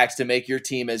more packs to make your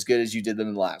team as good as you did them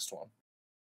in the last one.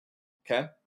 Okay?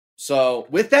 So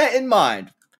with that in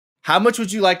mind, how much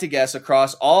would you like to guess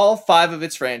across all 5 of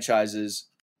its franchises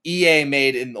EA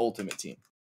made in Ultimate Team?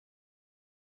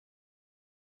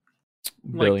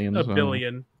 Billions. Like $1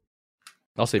 billion.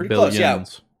 I'll say pretty billions.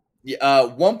 Close, yeah.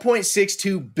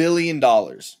 $1.62 billion.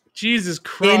 Jesus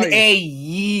Christ. In a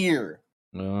year.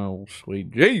 Oh, sweet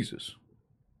Jesus.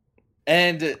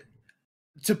 And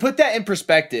to put that in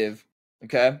perspective,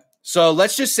 okay? So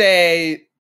let's just say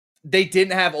they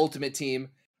didn't have Ultimate Team.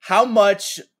 How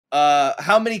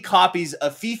many copies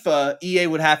of FIFA EA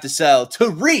would have to sell to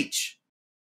reach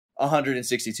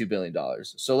 $162 billion?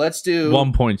 So let's do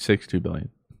 1.62 billion.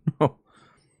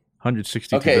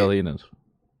 162 billion is.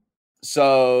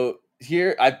 So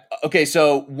here,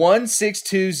 so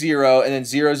 1620 and then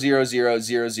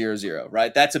 000000,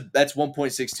 right? That's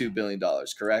 1.62 billion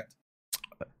dollars, correct?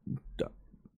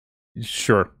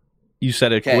 Sure. You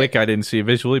said it quick. I didn't see it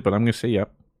visually, but I'm gonna say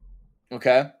yep.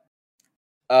 Okay.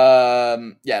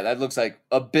 Yeah, that looks like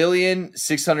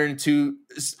 1,602.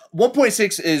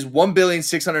 1.6 is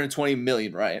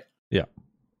 1,620,000,000, right? Yeah.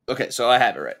 Okay, so I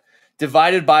have it right.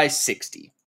 Divided by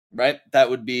 60, right? That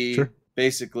would be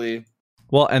basically.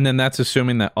 Well, and then that's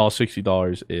assuming that all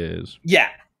 $60 is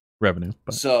revenue.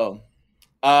 But. So,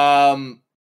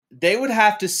 they would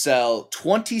have to sell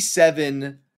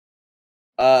 27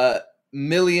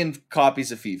 million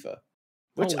copies of FIFA,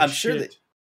 which Holy shit.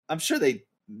 I'm sure they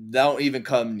don't even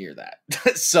come near that.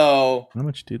 So, how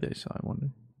much do they sell? I wonder.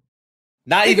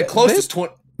 Not even close to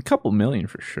 20. A couple million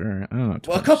for sure. I don't know.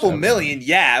 Well, a couple million,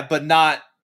 yeah, but not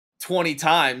 20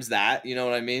 times that. You know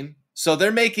what I mean? So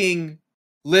they're making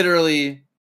literally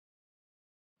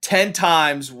 10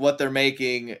 times what they're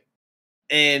making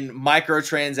in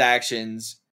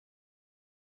microtransactions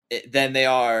than they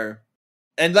are.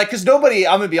 And like, because nobody,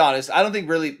 I'm going to be honest, I don't think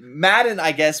really, Madden,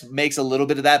 I guess, makes a little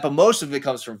bit of that, but most of it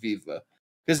comes from FIFA.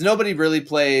 Because nobody really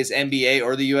plays NBA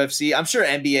or the UFC. I'm sure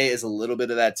NBA is a little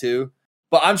bit of that too.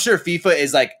 But I'm sure FIFA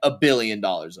is like $1 billion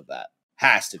of that.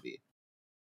 Has to be.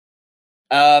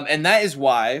 And that is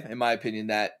why, in my opinion,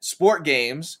 that sport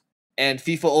games and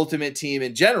FIFA Ultimate Team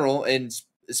in general, and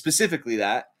specifically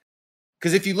that,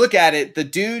 because if you look at it, the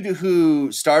dude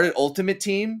who started Ultimate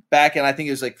Team back in, I think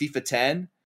it was like FIFA 10,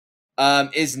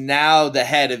 is now the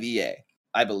head of EA,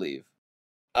 I believe.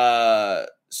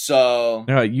 So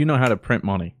you know how to print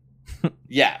money.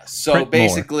 Yeah. So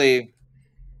basically,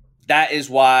 that is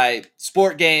why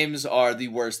sport games are the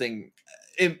worst thing.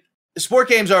 Sport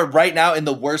games are right now in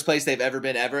the worst place they've ever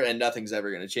been ever, and nothing's ever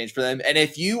going to change for them. And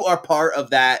if you are part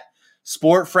of that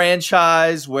sport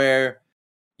franchise where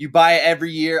you buy it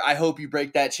every year, I hope you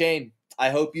break that chain. I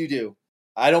hope you do.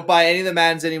 I don't buy any of the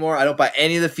Maddens anymore. I don't buy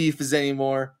any of the FIFAs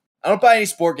anymore. I don't buy any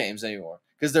sport games anymore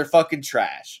because they're fucking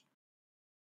trash.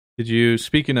 Did you,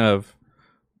 speaking of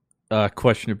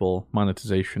questionable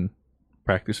monetization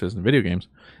practices in video games,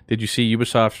 did you see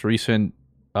Ubisoft's recent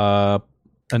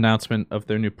announcement of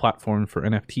their new platform for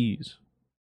NFTs?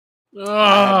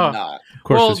 Not. Of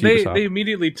course, well, it's Ubisoft. they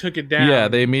immediately took it down. Yeah,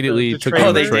 they immediately took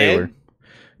down the trailer.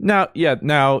 Now,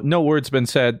 no word's been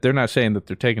said. They're not saying that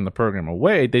they're taking the program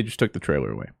away. They just took the trailer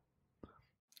away.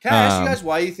 Can I ask you guys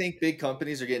why you think big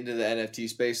companies are getting into the NFT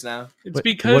space now? It's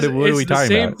because it's the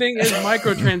same thing as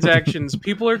microtransactions.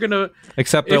 People are going to...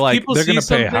 Except they're like, they're going to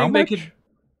pay how much?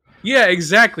 Yeah,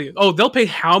 exactly. Oh, they'll pay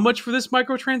how much for this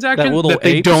microtransaction that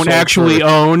they don't actually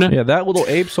own? Yeah, that little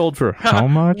ape sold for how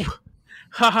much?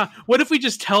 What if we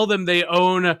just tell them they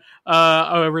own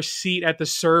a receipt at the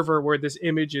server where this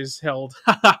image is held?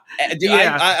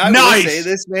 Yeah, I will say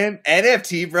this, man.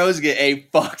 NFT bros get a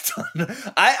fuck ton.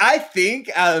 I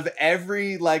think out of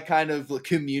every like kind of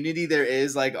community there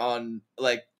is like on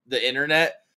like the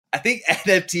internet, I think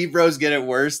NFT bros get it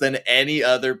worse than any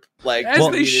other like as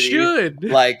they should.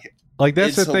 Like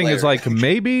that's the thing is like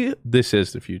maybe this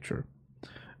is the future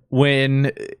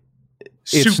when.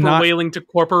 It's super whaling to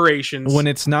corporations when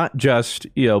it's not just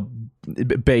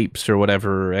Bapes or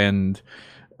whatever and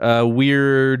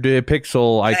weird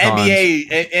pixel icons.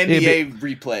 NBA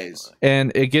replays,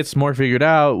 and it gets more figured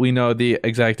out. We know the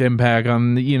exact impact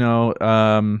on the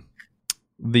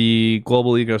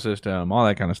global ecosystem, all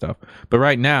that kind of stuff. But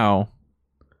right now,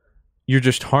 you're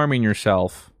just harming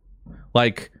yourself.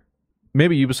 Like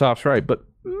maybe Ubisoft's right, but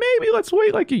maybe let's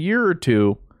wait like a year or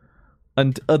two,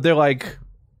 and they're like.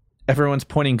 Everyone's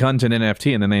pointing guns at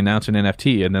NFT, and then they announce an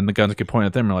NFT, and then the guns get pointed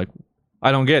at them. They're like,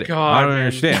 I don't get it. God, I don't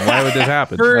understand. Why would this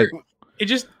happen? It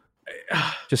just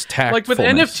tactfulness, like with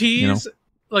NFTs,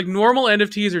 like normal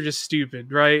NFTs are just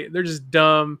stupid, right? They're just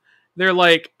dumb. They're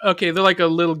like, okay, they're like a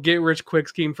little get rich quick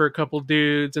scheme for a couple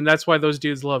dudes, and that's why those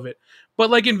dudes love it. But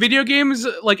like in video games,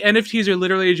 like NFTs are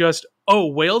literally just, oh,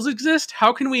 whales exist?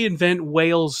 How can we invent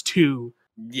Whales 2?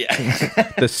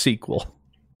 Yeah. The sequel.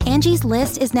 Angie's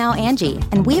List is now Angie,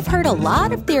 and we've heard a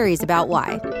lot of theories about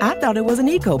why. I thought it was an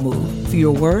eco move.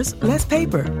 Fewer words, less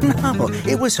paper. No,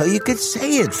 it was so you could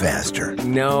say it faster.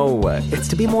 No, it's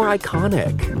to be more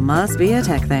iconic. Must be a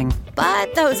tech thing.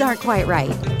 But those aren't quite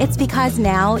right. It's because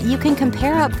now you can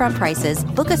compare upfront prices,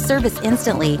 book a service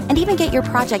instantly, and even get your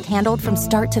project handled from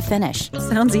start to finish.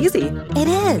 Sounds easy. It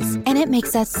is, and it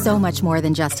makes us so much more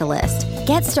than just a list.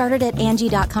 Get started at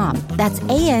Angie.com. That's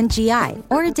ANGI,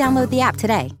 or download the app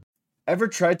today. Ever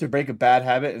tried to break a bad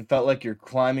habit and felt like you're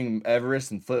climbing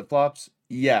Everest in flip-flops?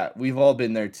 Yeah, we've all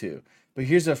been there too. But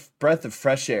here's a breath of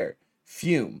fresh air.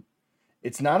 Fume.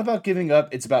 It's not about giving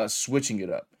up, it's about switching it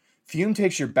up. Fume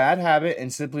takes your bad habit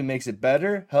and simply makes it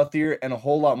better, healthier, and a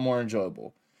whole lot more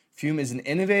enjoyable. Fume is an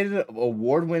innovative,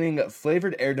 award-winning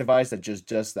flavored air device that does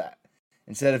just that.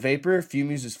 Instead of vapor,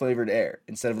 Fume uses flavored air.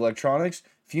 Instead of electronics,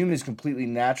 Fume is completely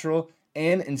natural.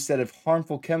 And instead of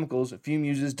harmful chemicals, Fume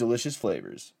uses delicious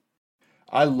flavors.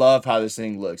 I love how this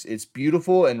thing looks. It's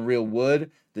beautiful and real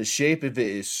wood. The shape of it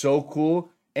is so cool,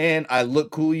 and I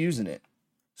look cool using it.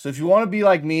 So if you want to be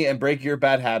like me and break your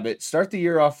bad habit, start the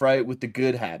year off right with the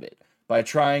good habit by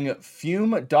trying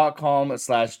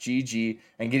fume.com/GG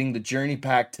and getting the Journey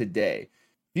Pack today.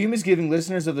 Fume is giving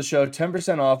listeners of the show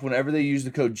 10% off whenever they use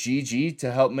the code GG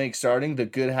to help make starting the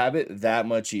good habit that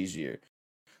much easier.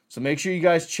 So make sure you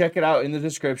guys check it out in the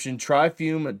description. Try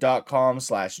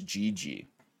fume.com/GG.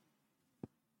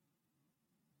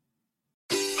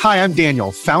 Hi, I'm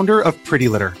Daniel, founder of Pretty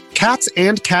Litter. Cats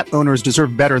and cat owners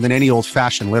deserve better than any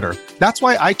old-fashioned litter. That's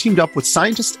why I teamed up with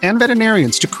scientists and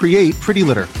veterinarians to create Pretty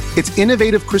Litter. Its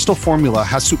innovative crystal formula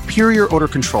has superior odor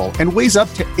control and weighs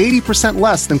up to 80%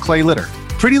 less than clay litter.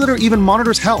 Pretty Litter even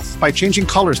monitors health by changing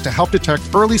colors to help detect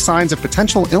early signs of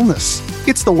potential illness.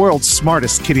 It's the world's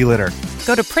smartest kitty litter.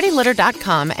 Go to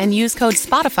prettylitter.com and use code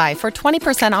SPOTIFY for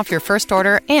 20% off your first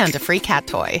order and a free cat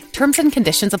toy. Terms and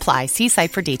conditions apply. See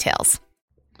site for details.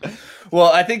 Well,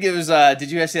 I think it was, did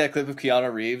you guys see that clip of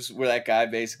Keanu Reeves where that guy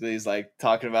basically is like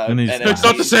talking about NFT? It's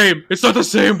not the same. It's not the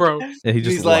same, bro. Yeah,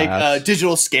 he's like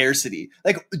digital scarcity.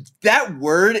 Like that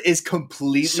word is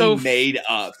completely made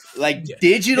up. Like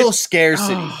digital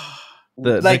scarcity.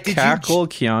 The cackle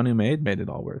Keanu made it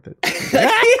all worth it.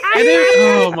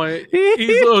 Oh my!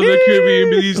 That could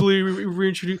be easily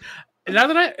reintroduced. Now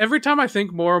that every time I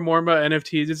think more and more about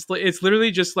NFTs, it's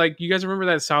literally just like, you guys remember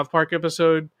that South Park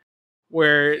episode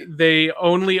where they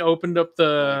only opened up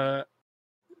the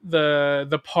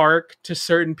park to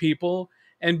certain people,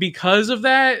 and because of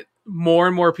that, more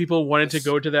and more people wanted to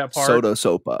go to that park. Soda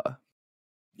Sopa.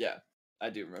 Yeah, I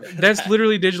do remember. That's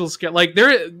literally digital scale. Like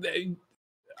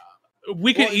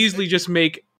we could easily just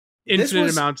make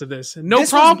infinite amounts of this, no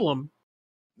problem.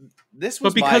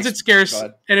 But because it's scarce,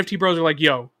 NFT bros are like,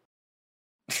 "Yo,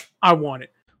 I want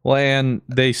it." Well, and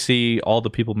they see all the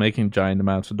people making giant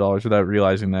amounts of dollars without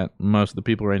realizing that most of the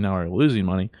people right now are losing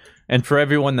money. And for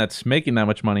everyone that's making that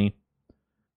much money,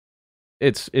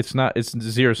 it's a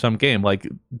zero-sum game. Like,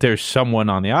 there's someone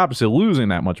on the opposite losing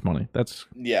that much money. That's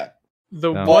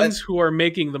the ones who are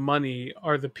making the money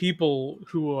are the people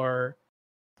who are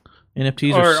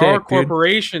NFTs are sick, our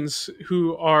corporations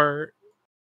who are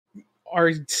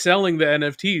selling the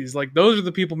NFTs. Like, those are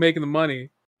the people making the money.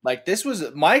 Like, this was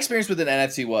my experience with an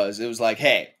NFT. It was like,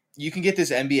 hey, you can get this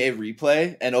NBA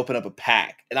replay and open up a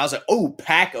pack. And I was like, oh,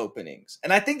 pack openings.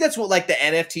 And I think that's what like the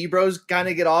NFT bros kind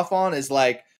of get off on, is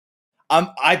like,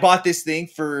 I bought this thing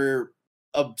for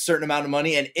a certain amount of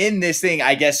money, and in this thing,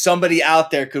 I guess somebody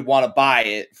out there could want to buy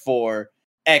it for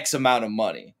X amount of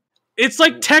money. It's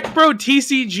like Tech Bro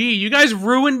TCG. You guys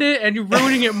ruined it, and you're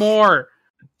ruining it more.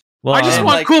 Well, I just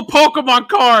want cool Pokemon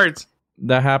cards.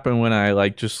 That happened when I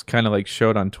just kind of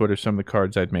showed on Twitter some of the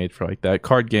cards I'd made for that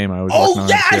card game I was working on. Oh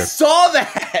yeah, I saw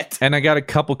that. And I got a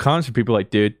couple comments from people like,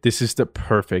 dude, this is the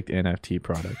perfect NFT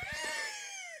product.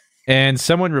 And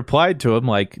someone replied to him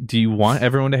like, do you want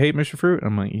everyone to hate Mr. Fruit?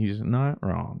 I'm like, he's not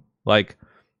wrong. Like,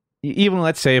 even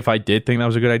let's say if I did think that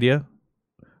was a good idea,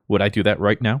 would I do that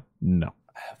right now? No.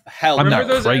 Hell,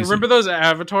 remember those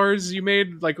avatars you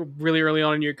made really early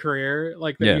on in your career,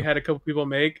 that you had a couple people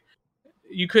make?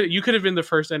 You could have been the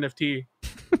first NFT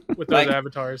with those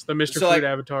avatars, the Mr. Fruit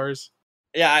avatars.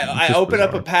 Yeah, I open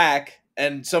up a pack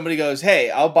and somebody goes,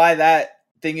 "Hey, I'll buy that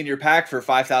thing in your pack for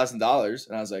 $5,000,"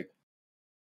 and I was like,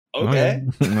 "Okay,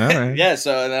 all right." Yeah.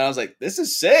 So and then I was like, "This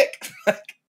is sick."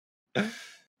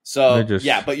 So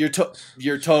yeah, but you're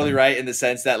totally right in the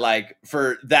sense that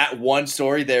for that one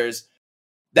story, there's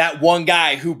that one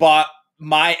guy who bought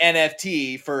my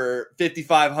NFT for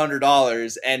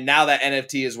 $5,500, and now that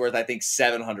NFT is worth, I think,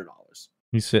 $700.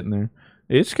 He's sitting there.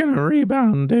 It's gonna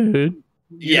rebound, dude.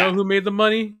 You know who made the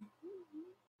money?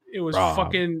 It was Rob.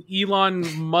 fucking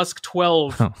Elon Musk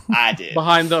 12 I did.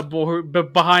 behind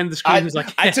the screen. He's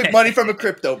like, I took money from a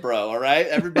crypto bro, all right?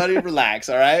 Everybody relax,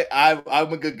 all right? I'm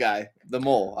a good guy. The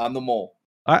mole. I'm the mole.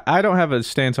 I don't have a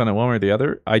stance on it one way or the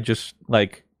other. I just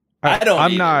like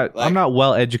I'm not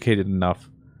well educated enough.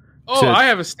 Oh, I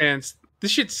have a stance.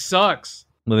 This shit sucks.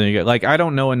 Well, then you get like I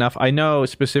don't know enough. I know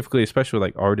specifically, especially with,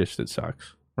 like artists, it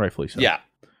sucks. Rightfully so. Yeah.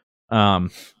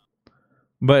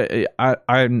 But I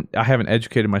haven't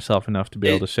educated myself enough to be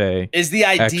able to say is the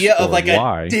idea X of like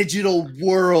Y. a digital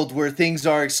world where things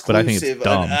are exclusive. But I think it's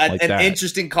dumb, like an that.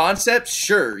 interesting concept,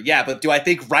 sure, yeah. But do I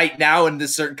think right now in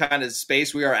this certain kind of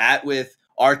space we are at with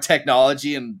our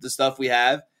technology and the stuff we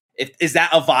have, is that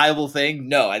a viable thing?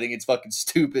 No, I think it's fucking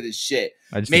stupid as shit.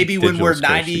 Maybe when we're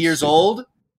 90 years old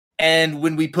and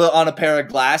when we put on a pair of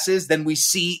glasses, then we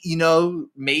see,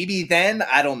 maybe then,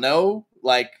 I don't know,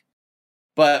 like.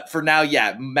 But for now,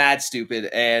 yeah, mad stupid.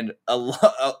 And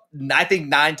I think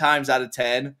 9 times out of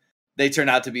 10, they turn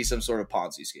out to be some sort of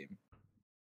Ponzi scheme.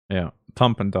 Yeah,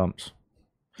 pump and dumps.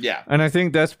 Yeah. And I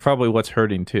think that's probably what's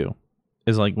hurting too,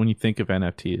 is like when you think of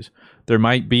NFTs, there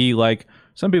might be like,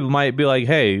 some people might be like,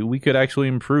 hey, we could actually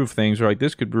improve things, or like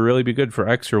this could really be good for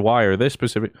X or Y or this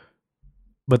specific.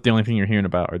 But the only thing you're hearing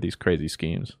about are these crazy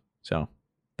schemes. So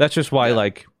that's just why,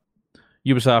 like,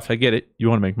 Ubisoft, I get it. You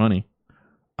want to make money.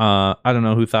 I don't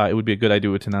know who thought it would be a good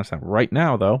idea to announce that right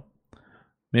now, though.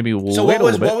 Maybe so.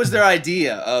 What was their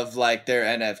idea of like their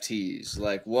NFTs?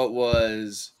 Like, what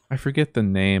was? I forget the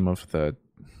name of the.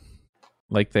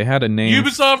 Like they had a name.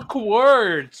 Ubisoft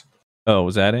Quartz. Oh,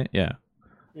 was that it? Yeah.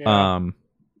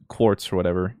 Quartz or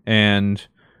whatever. And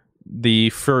the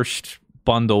first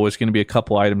bundle was going to be a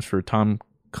couple items for Tom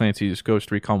Clancy's Ghost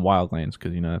Recon Wildlands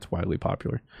because that's widely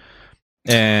popular.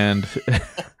 And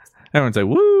everyone's like,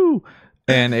 "Woo!"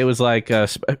 And it was like a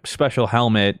special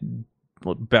helmet,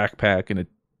 backpack, and a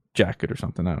jacket or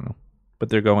something. I don't know. But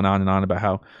they're going on and on about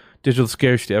how digital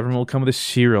scarcity, everyone will come with a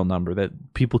serial number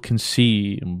that people can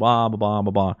see and blah, blah, blah,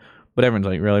 blah, blah. But everyone's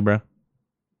like, really, bro?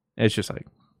 It's just like,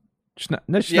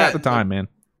 that's just not the time, man.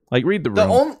 Like, read the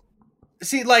room.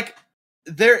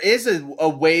 There is a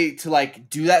way to like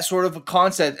do that sort of a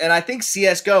concept. And I think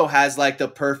CSGO has like the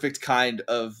perfect kind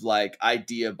of like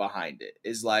idea behind it.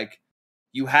 Is like,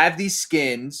 you have these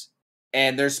skins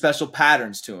and there's special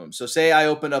patterns to them. So say I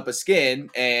open up a skin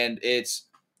and it's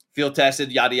field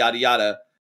tested, yada, yada, yada.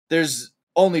 There's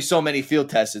only so many field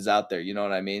tested out there. You know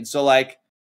what I mean? So like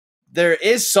there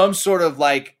is some sort of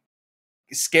like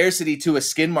scarcity to a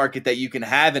skin market that you can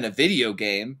have in a video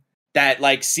game that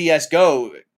like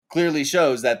CSGO clearly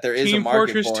shows that there is a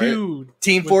market for it.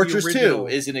 Team Fortress 2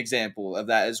 is an example of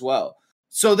that as well.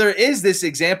 So there is this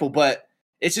example, but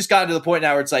it's just gotten to the point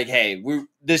now where it's like, hey,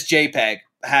 this JPEG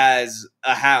has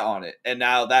a hat on it, and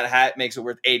now that hat makes it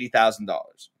worth $80,000.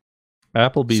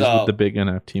 Applebee's with the big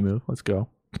NFT move. Let's go.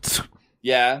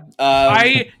 Yeah.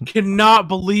 I cannot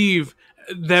believe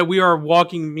that we are a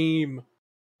walking meme.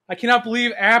 I cannot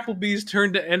believe Applebee's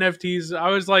turned to NFTs. I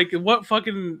was like, what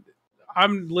fucking...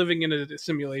 I'm living in a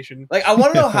simulation. Like, I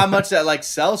want to know how much that like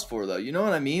sells for, though. You know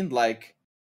what I mean? Like,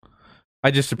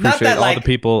 I just appreciate all the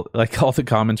people, like all the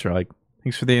comments are like,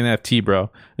 thanks for the NFT, bro.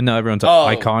 And now everyone's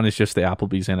icon is just the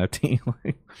Applebee's NFT.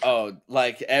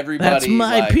 Like everybody. That's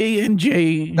my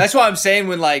PNG. That's what I'm saying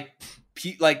when like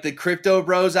the crypto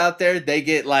bros out there, they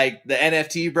get like the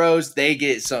NFT bros, they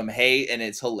get some hate and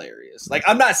it's hilarious. Like,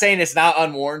 I'm not saying it's not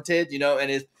unwarranted,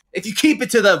 and if you keep it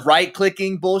to the right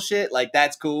clicking bullshit, like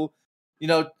that's cool.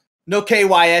 No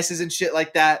KYSs and shit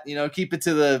like that. Keep it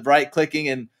to the right clicking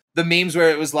and the memes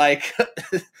where it was like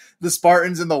the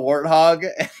Spartans and the Warthog,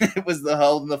 and it was the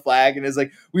holding the flag, and it's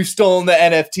like, we've stolen the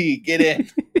NFT. Get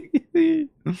in.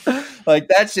 Like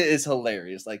that shit is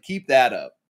hilarious. Like, keep that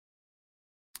up.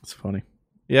 It's funny.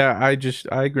 Yeah, I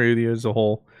agree with you as a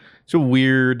whole. It's a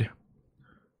weird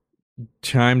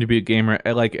time to be a gamer.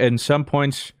 Like, at some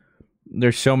points,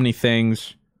 there's so many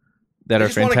things that are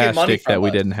fantastic that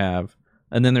we didn't have.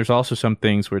 And then there's also some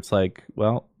things where it's like,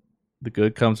 well, the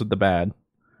good comes with the bad.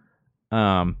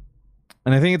 And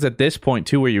I think it's at this point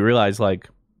too where you realize like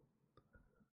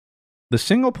the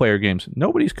single player games,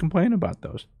 nobody's complaining about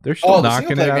those. They're still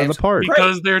knocking it out of the park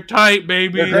because they're tight,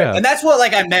 baby. Yeah. And that's what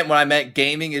like I meant when I meant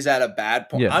gaming is at a bad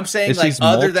point. Yeah. I'm saying like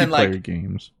other than like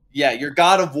games, your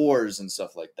God of Wars and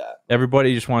stuff like that.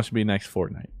 Everybody just wants to be next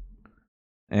Fortnite,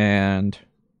 and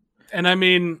I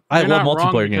mean, I love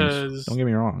multiplayer games. Don't get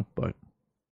me wrong, but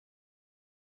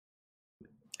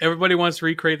everybody wants to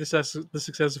recreate the success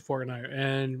of Fortnite,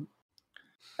 and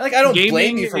like I don't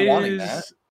blame you for wanting that.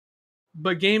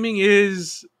 But gaming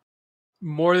is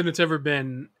more than it's ever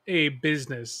been a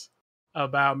business.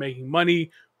 about making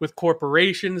money with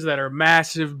corporations that are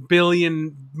massive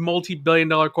multi-billion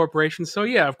dollar corporations. So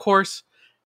yeah, of course.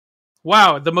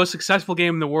 Wow, the most successful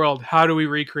game in the world. How do we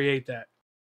recreate that?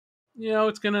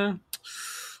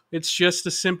 It's just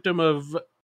a symptom of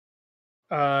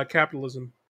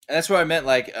capitalism. And that's what I meant.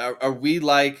 Like, are we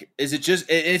like? Is it just?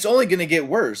 It's only going to get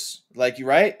worse. Like, you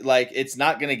right? Like, it's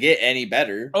not going to get any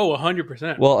better. Oh,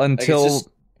 100%. Well,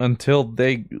 until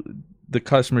the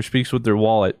customer speaks with their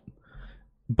wallet,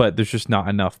 but there's just not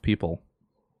enough people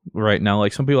right now.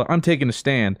 Like some people, I'm taking a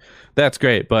stand. That's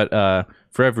great, but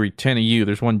for every 10 of you,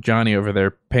 there's one Johnny over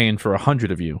there paying for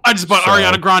 100 of you. I just bought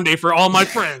Ariana Grande for all my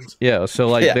friends. Yeah, so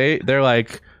like they're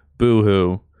like, boo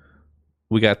hoo,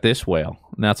 we got this whale,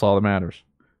 and that's all that matters.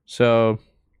 So,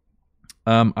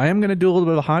 I am gonna do a little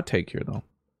bit of a hot take here, though.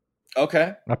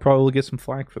 Okay. I probably will get some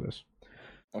flack for this.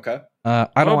 Okay.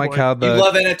 I don't like how you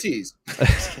love NFTs.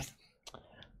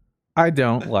 I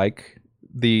don't like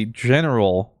the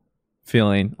general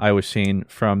feeling I was seeing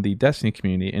from the Destiny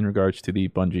community in regards to the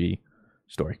Bungie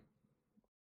story.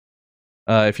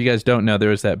 If you guys don't know, there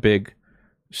was that big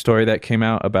story that came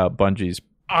out about Bungie's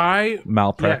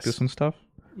malpractice and stuff.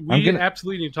 We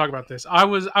absolutely need to talk about this. I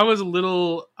was a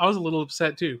little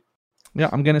upset too. Yeah,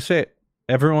 I'm gonna say it.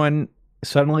 Everyone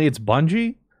suddenly it's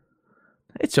Bungie.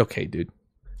 It's okay, dude.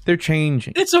 They're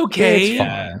changing. It's okay. It's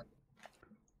fine.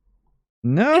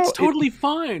 No, it's totally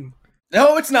fine.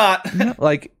 No, it's not. No,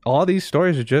 like all these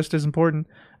stories are just as important,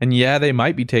 and yeah, they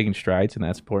might be taking strides, and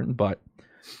that's important. But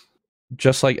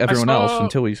just like everyone else,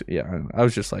 until I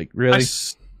was just like, really.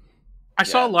 I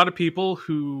saw a lot of people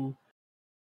who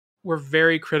were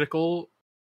very critical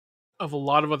of a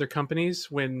lot of other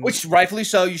companies which rightfully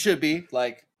so, you should be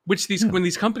like. When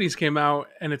these companies came out,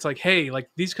 and it's like, hey, like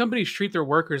these companies treat their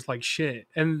workers like shit,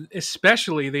 and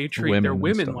especially they treat their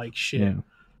women like shit. Yeah.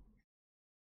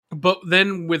 But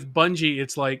then with Bungie,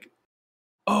 it's like,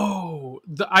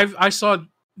 I saw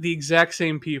the exact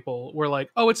same people were like,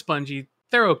 oh, it's Bungie,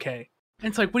 they're okay, and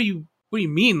it's like, what do you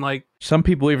mean? Like some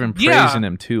people even praising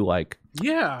them too, like,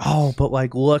 yeah, but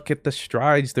like look at the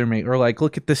strides they're making, or like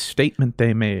look at the statement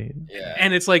they made. Yeah,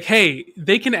 and it's like, hey,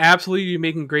 they can absolutely be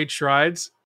making great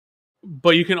strides,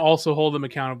 but you can also hold them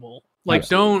accountable. Like,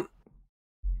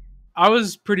 I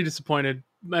was pretty disappointed,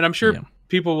 and I'm sure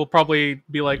people will probably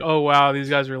be like, oh wow, these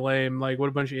guys are lame, like what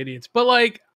a bunch of idiots. But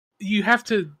like, you have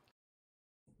to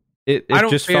I don't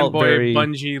just felt very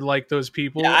Bungie like those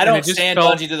people. Yeah, I don't stand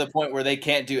Bungie to the point where they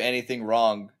can't do anything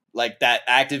wrong. Like that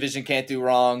Activision can't do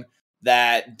wrong,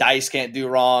 that DICE can't do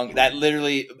wrong, that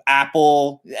literally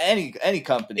Apple, any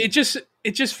company. It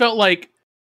just felt like,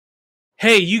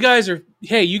 hey, you guys are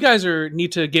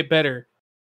need to get better,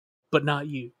 but not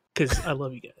you, because I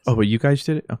love you guys. Oh, but you guys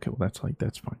did it? Okay, well that's fine.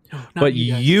 No, but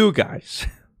you guys.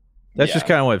 That's just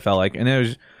kind of what it felt like, and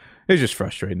it was just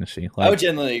frustrating to see. Like, I would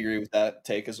genuinely agree with that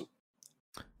take.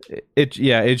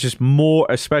 It's just more,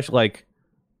 especially like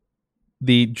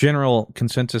the general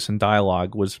consensus and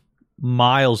dialogue was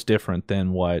miles different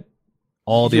than what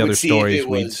all the other stories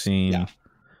we'd seen. Yeah.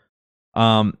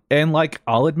 And like,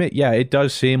 I'll admit, it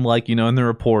does seem like, in the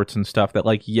reports and stuff that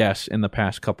like, yes, in the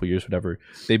past couple years, whatever,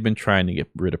 they've been trying to get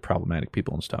rid of problematic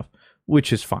people and stuff,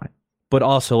 which is fine. But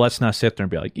also, let's not sit there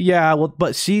and be like,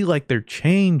 but see, like they're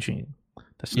changing.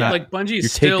 That's not like Bungie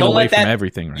is taking still away from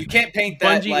everything right You now. can't paint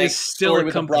that Bungie like is still story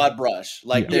with a broad brush.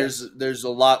 Like there's a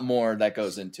lot more that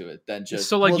goes into it than just.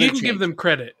 So like, you can give them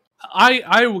credit.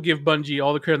 I will give Bungie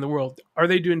all the credit in the world. Are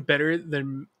they doing better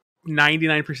than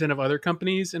 99% of other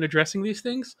companies in addressing these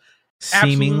things?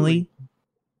 Seemingly.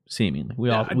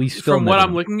 We still from what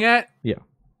I'm looking at. Yeah.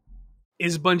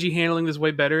 Is Bungie handling this way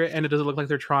better, and it doesn't look like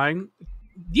they're trying?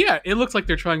 Yeah, it looks like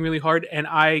they're trying really hard, and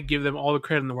I give them all the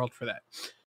credit in the world for that.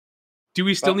 Do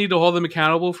we still need to hold them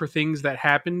accountable for things that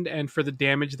happened and for the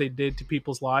damage they did to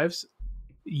people's lives?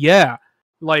 Yeah.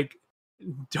 Like,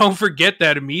 don't forget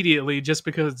that immediately just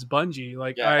because it's Bungie.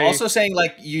 Like, also saying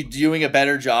like you doing a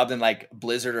better job than like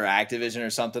Blizzard or Activision or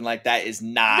something like that is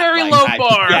not very like, low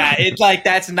bar. Yeah, it's like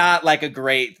that's not like a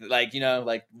great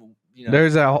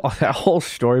There's that whole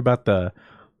story about the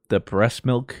breast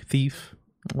milk thief.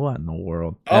 What in the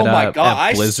world? Oh my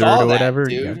god, at Blizzard I saw or whatever. That,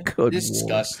 dude. Yeah, good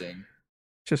disgusting. Lord.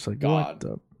 Just like, God. what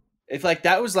the? If like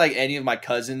that was like any of my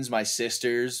cousins, my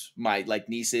sisters, my like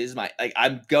nieces,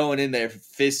 I'm going in there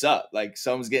fists up, like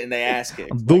someone's getting their ass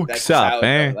kicked. Books up,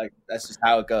 man. Like that's just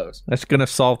how it goes. That's gonna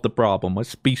solve the problem.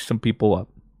 Let's beat some people up.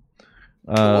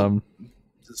 Some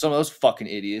of those fucking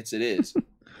idiots. It is.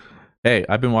 Hey,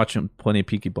 I've been watching plenty of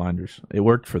Peaky Blinders. It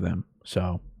worked for them,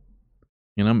 so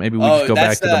maybe we just go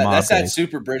back to the mob. That's that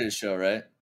super British show, right?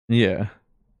 Yeah,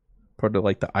 part of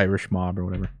like the Irish mob or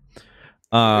whatever.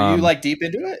 Are you like deep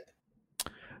into it?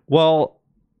 Well,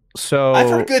 so I've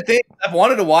heard good things. I've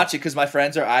wanted to watch it because my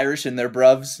friends are Irish and they're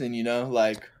bruvs, and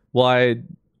Well,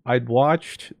 I'd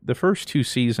watched the first 2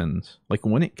 seasons, like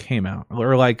when it came out,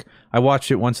 or like I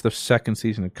watched it once the second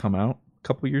season had come out a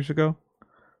couple years ago.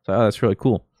 So that's really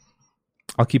cool.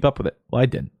 I'll keep up with it. Well, I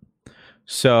didn't.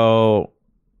 So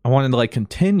I wanted to like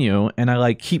continue, and I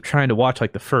like keep trying to watch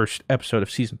like the first episode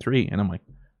of season 3, and I'm like,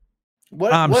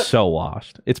 I'm so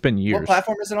lost. It's been years. What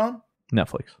platform is it on?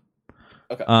 Netflix.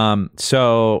 Okay.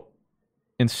 So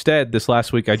instead, this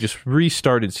last week I just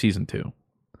restarted season 2.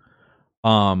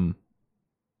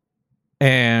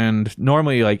 And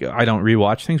normally, like, I don't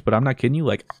rewatch things, but I'm not kidding you.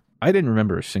 Like, I didn't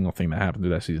remember a single thing that happened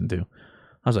through that season 2.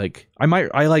 I was like, I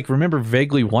remember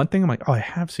vaguely one thing. I'm like, oh, I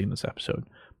have seen this episode,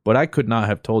 but I could not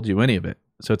have told you any of it.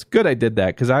 So it's good I did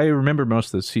that because I remember most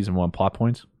of the season 1 plot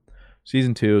points.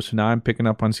 Season 2, so now I'm picking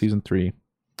up on season 3.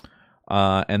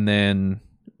 And then,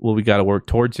 we got to work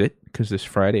towards it because this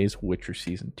Friday is Witcher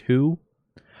season 2.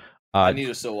 I need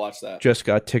to still watch that. Just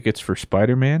got tickets for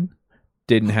Spider-Man.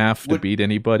 Didn't have to beat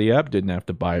anybody up. Didn't have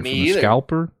to buy it from the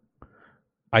scalper.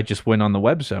 I just went on the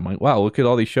website. I'm like, wow, look at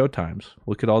all these showtimes.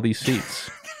 Look at all these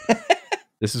seats.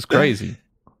 This is crazy.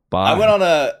 Bye. I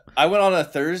went on a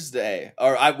Thursday,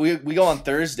 or we go on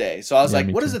Thursday. So I was like,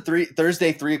 what does a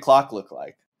Thursday 3 o'clock look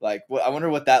like? Like, I wonder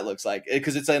what that looks like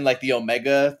because it's in like the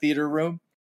Omega Theater room,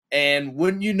 and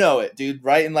wouldn't you know it, dude?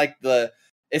 Right in like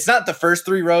it's not the first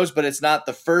 3 rows, but it's not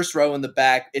the first row in the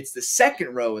back. It's the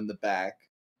second row in the back.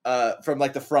 From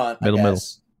like the front, middle.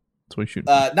 That's what you should.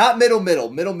 Not middle. Middle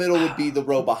would be the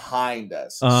row behind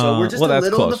us. So we're just a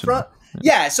little in the front.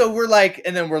 Yeah. So we're like,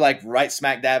 and then we're like right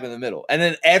smack dab in the middle. And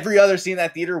then every other scene in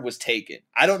that theater was taken.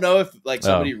 I don't know if like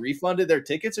somebody refunded their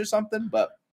tickets or something, but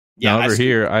yeah. Now over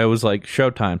here, I was like,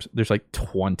 showtimes. There's like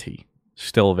 20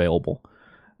 still available,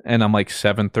 and I'm like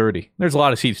 7:30. There's a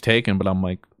lot of seats taken, but I'm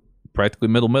like practically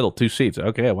middle, 2 seats.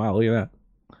 Okay, wow, look at that.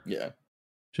 Yeah.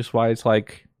 Just why it's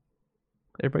like.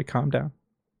 Everybody calm down.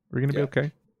 We're going to be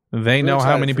okay. They know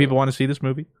how many people want to see this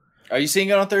movie. Are you seeing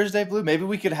it on Thursday, Blue? Maybe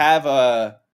we could have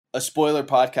a spoiler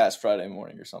podcast Friday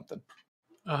morning or something.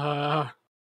 I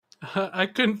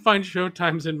couldn't find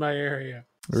showtimes in my area.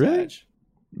 Really?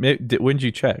 When did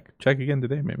you check? Check again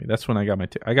today, maybe. That's when I got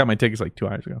my tickets like 2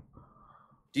 hours ago.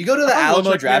 Do you go to the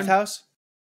Alamo Draft House?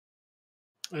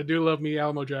 I do love me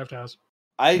Alamo Draft House.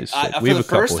 For the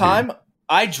first time,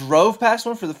 I drove past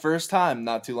one for the first time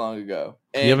not too long ago.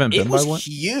 And you haven't been by one?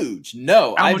 Huge.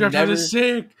 No, I've never. Is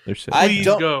sick. They're sick. Please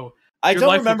go. I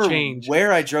don't remember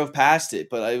where I drove past it,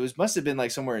 but it must have been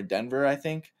like somewhere in Denver, I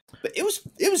think. But it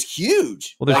was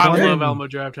huge. Well, I love Alamo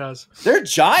Draft House. They're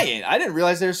giant. I didn't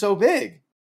realize they're so big.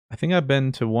 I think I've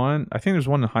been to one. I think there's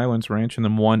one in Highlands Ranch and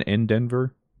then one in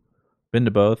Denver. Been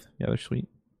to both. Yeah, they're sweet.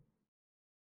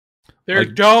 They're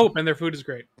dope, and their food is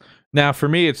great. Now, for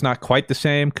me, it's not quite the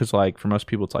same because, like, for most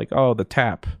people, it's like, oh, the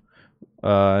tap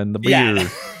and the beer. Yeah.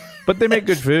 But they make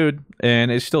good food,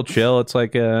 and it's still chill. It's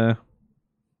like a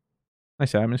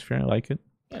nice atmosphere. I like it.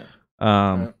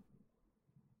 Yeah.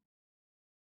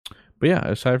 But yeah,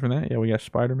 aside from that, we got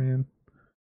Spider-Man,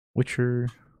 Witcher,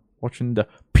 watching the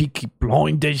Peaky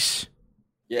Blinders.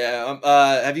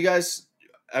 Yeah.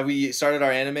 Have we started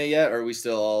our anime yet, or are we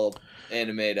still all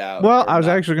animated out? Well, I was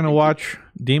actually going to watch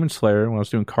Demon Slayer when I was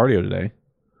doing cardio today,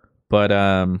 but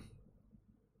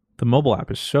the mobile app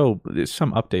is it's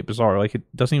some update bizarre. Like, it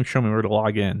doesn't even show me where to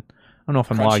log in. I don't know if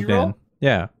I'm logged in.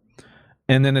 Yeah.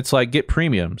 And then it's like, get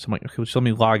premium. So I'm like, okay, just let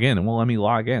me log in. And won't let me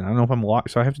log in. I don't know if I'm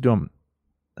logged. So I have to do them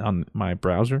on my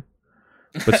browser.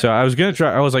 But so I was going to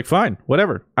try. I was like, fine,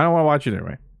 whatever. I don't want to watch it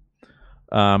anyway.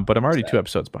 But I'm already 2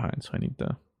 episodes behind. So I need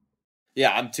to.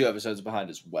 Yeah, I'm 2 episodes behind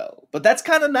as well. But that's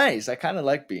kind of nice. I kind of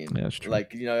like being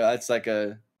like, it's like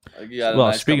a.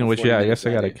 Well, speaking of which, I guess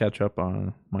I got to catch up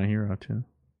on My Hero too.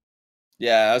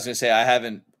 Yeah, I was gonna say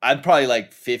I'm probably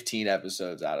like 15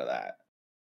 episodes out of that.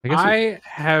 I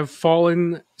have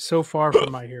fallen so far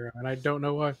from My Hero, and I don't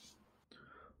know why.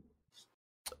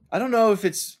 I don't know if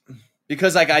it's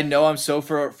because like I know I'm so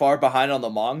far behind on the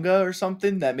manga or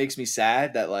something that makes me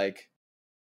sad that like.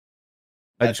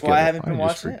 That's why I haven't been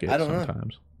watching it. I don't know.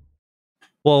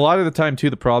 Well, a lot of the time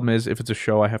too, the problem is if it's a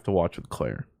show I have to watch with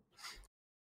Claire,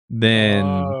 then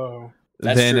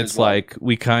it's like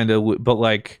we kind of. But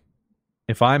like,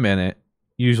 if I'm in it,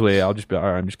 usually I'll just be, all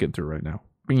right, I'm just getting through it right now.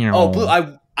 Oh, Blue,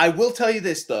 I will tell you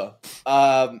this though.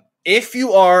 If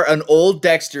you are an old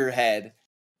Dexter head,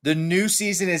 the new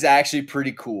season is actually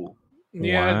pretty cool.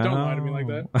 Yeah, Don't lie to me like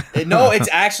that. No, it's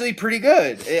actually pretty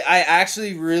good. I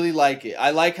actually really like it.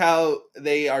 I like how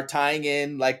they are tying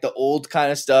in like the old kind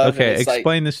of stuff. Okay,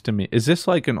 explain this to me. Is this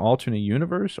like an alternate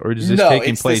universe, or is this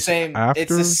taking place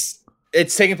after?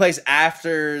 It's taking place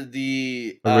after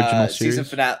the original season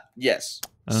finale. Yes.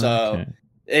 So Okay.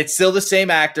 it's still the same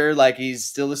actor. Like, he's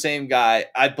still the same guy.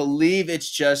 I believe it's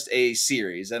just a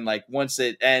series. And, like, once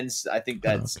it ends, I think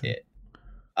that's it.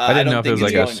 I didn't know if it was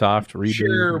like a going- soft reboot.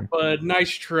 Sure, bud.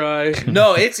 Nice try.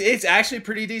 No, it's actually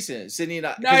pretty decent. Sydney and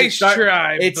I, 'cause Nice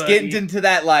try, It's buddy. getting into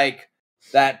that, like,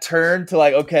 that turn to,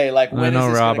 like, okay, like, when I know,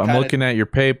 is this Rob. gonna I'm kinda- looking at your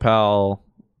PayPal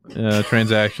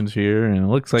transactions here, and it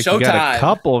looks like you got Showtime. a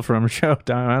couple from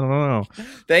Showtime. I don't know.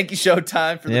 Thank you,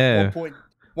 Showtime, for the Yeah.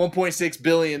 1.6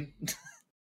 billion.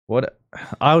 What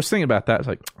I was thinking about that. It's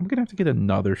like, I'm gonna have to get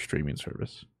another streaming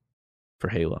service for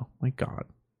Halo. My God.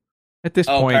 At this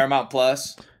point, Paramount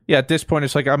Plus. yeah. At this point,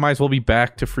 it's like I might as well be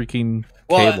back to freaking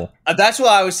cable. That's what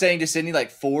I was saying to Sydney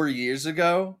like 4 years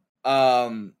ago.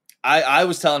 I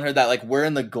was telling her that, like, we're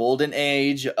in the golden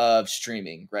age of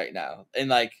streaming right now. And,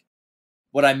 like,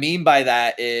 what I mean by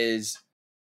that is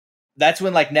that's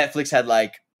when, like, Netflix had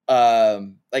like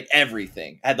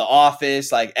everything. Had The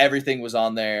Office, like, everything was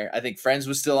on there. I think Friends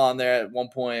was still on there at one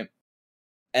point.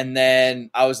 And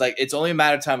then I was like, it's only a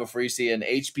matter of time before you see an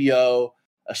HBO,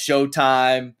 a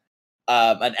Showtime,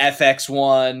 an FX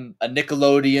one, a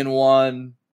Nickelodeon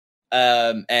one.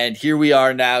 And here we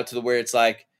are now to the where it's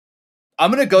like,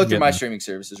 I'm going to go through my streaming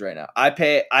services right now.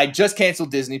 I just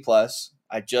canceled Disney Plus.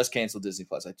 I do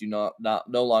no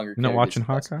longer. You're not watching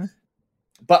Hawkeye?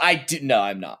 But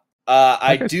I'm not.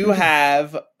 I do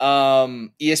have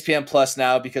ESPN Plus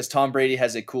now because Tom Brady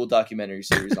has a cool documentary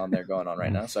series on there going on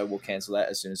right now. So I will cancel that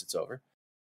as soon as it's over.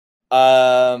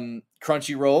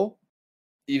 Crunchyroll,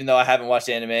 even though I haven't watched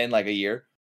anime in like a year.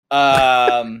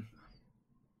 I'm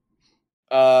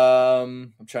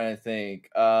trying to think.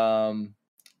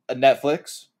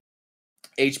 Netflix,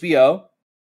 HBO.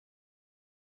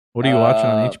 What are you watching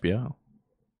on HBO?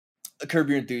 Curb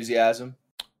Your Enthusiasm.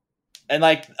 And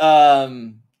like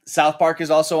South Park is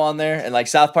also on there, and like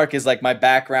South Park is like my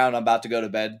background I'm about to go to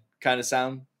bed kind of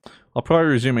sound. I'll probably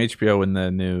resume HBO when the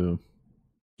new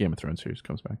Game of Thrones series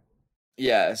comes back.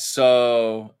 Yeah,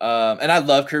 so and I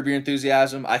love Curb Your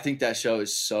Enthusiasm. I think that show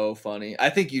is so funny. I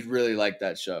think you'd really like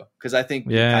that show because I think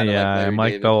Yeah, like Larry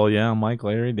Mike David. Dole, I'm like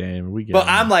Larry David. We get But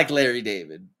it. I'm like Larry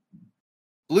David.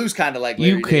 Blue's kind of like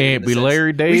Larry You David can't in a be sense.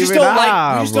 Larry David. We just don't I'm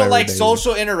like Larry David.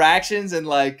 social interactions and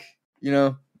like, you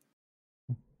know.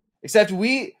 Except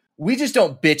we just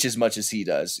don't bitch as much as he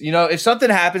does. You know, if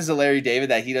something happens to Larry David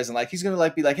that he doesn't like, he's gonna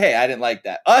like be like, "Hey, I didn't like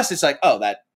that." Us, it's like, "Oh,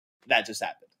 that just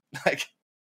happened." Like,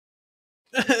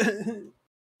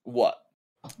 what?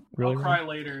 Really? I'll cry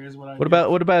later is what I.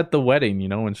 What about the wedding? You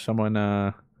know, when someone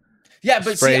Yeah,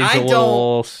 but see, sprays I a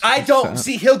little don't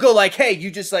see. He'll go like, "Hey, you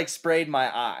just like sprayed my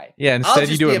eye." Yeah, I'll instead you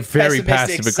just do be it a very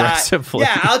pessimistic passive aggressively.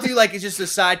 Yeah, I'll do like it's just a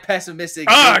side pessimistic.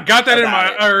 Got that in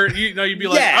about my. it. Or you'd be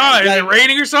like, Yeah, is it like-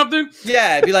 raining or something?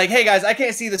 Yeah, it'd be like, "Hey guys, I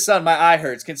can't see the sun. My eye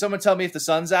hurts. Can someone tell me if the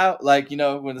sun's out?" Like, you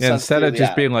know, when the Yeah, sun's instead of clearly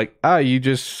just out. being like, you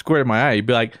just squirted my eye, you'd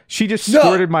be like, she just No.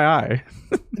 squirted my eye.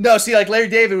 No, see, like Larry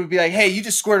David would be like, "Hey, you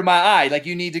just squirted my eye. Like,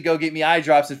 you need to go get me eye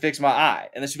drops and fix my eye."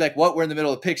 And then she'd be like, "What? We're in the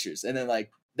middle of pictures." And then like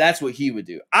that's what he would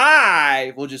do.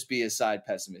 I will just be a side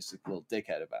pessimistic little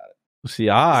dickhead about it. See,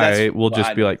 I that's will what just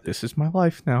I be do. like, this is my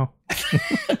life now.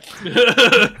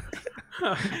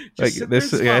 Like sit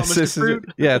this, there and yeah, smile, this Mr. is,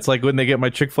 Fruit. yeah. It's like when they get my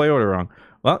Chick-fil-A order wrong.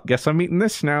 Well, guess I'm eating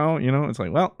this now. You know, it's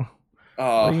like, well,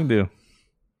 what do you do?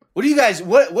 What do you guys?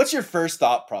 What's your first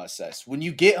thought process when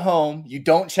you get home? You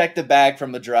don't check the bag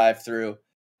from the drive-through,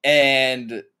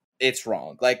 and it's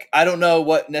wrong. Like, I don't know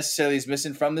what necessarily is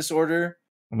missing from this order.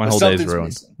 My but whole day's something's ruined.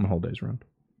 missing. My whole day's ruined.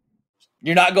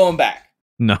 You're not going back.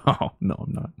 No, I'm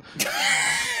not.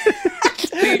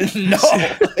 No.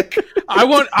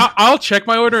 I'll check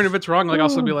my order, and if it's wrong, like I'll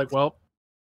still be like, well,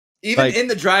 Even Like- in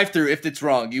the drive-through, if it's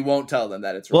wrong, you won't tell them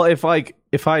that it's wrong. Well,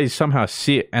 if I somehow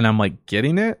see it and I'm like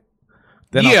getting it,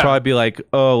 then I'll Yeah. probably be like,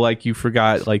 oh, like you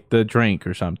forgot like the drink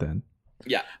or something.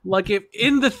 Yeah. like if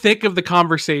in the thick of the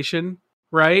conversation,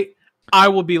 right? I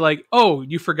will be like, oh,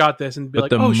 you forgot this, and be But like,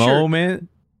 the oh, sure. moment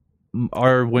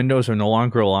our windows are no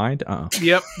longer aligned,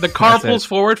 Yep, the car That's pulls it.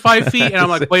 forward 5 feet, and I'm That's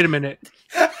like, it. wait a minute.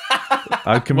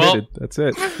 I'm committed. That's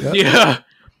it. Yep. Yeah.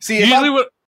 See, if Usually, I'm-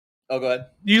 Oh, go ahead.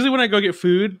 usually when I go get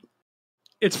food,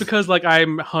 it's because like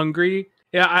I'm hungry.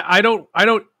 Yeah, I don't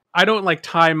like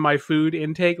time my food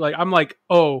intake. Like I'm like,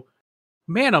 oh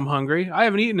man, I'm hungry. I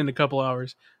haven't eaten in a couple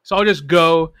hours, so I'll just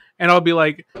go and I'll be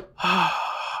like,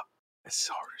 this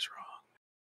order's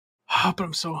wrong. But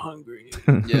I'm so hungry.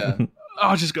 Yeah.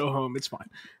 I'll just go home. It's fine.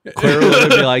 Claire would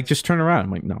be like, just turn around.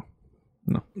 I'm like, no.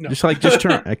 No. Just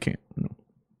turn. I can't. No.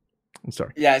 I'm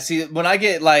sorry. Yeah, see, when I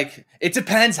get like, it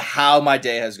depends how my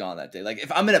day has gone that day. Like,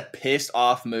 if I'm in a pissed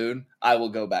off mood, I will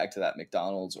go back to that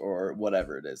McDonald's or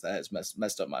whatever it is that has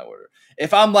messed up my order.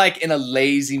 If I'm like in a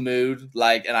lazy mood,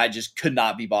 like, and I just could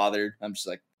not be bothered, I'm just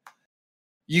like,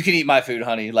 you can eat my food,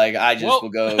 honey. Like, I just will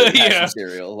go have some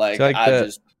cereal. Like,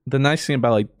 the nice thing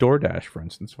about like DoorDash, for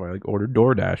instance, where I like order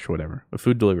DoorDash or whatever, a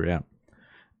food delivery app,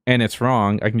 and it's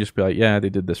wrong, I can just be like, yeah, they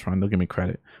did this wrong. They'll give me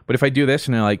credit. But if I do this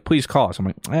and they're like, please call us, I'm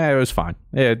like, it was fine.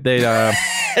 Yeah,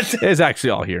 it's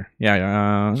actually all here.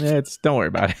 Yeah, don't worry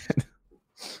about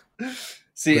it.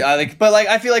 See,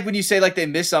 I feel like when you say like they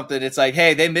missed something, it's like,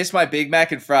 hey, they missed my Big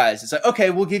Mac and fries. It's like, okay,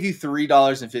 we'll give you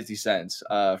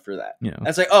 $3.50 for that. Yeah.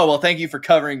 That's like, oh, well, thank you for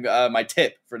covering my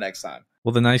tip for next time.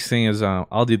 Well, the nice thing is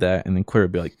I'll do that, and then Claire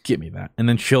will be like, give me that. And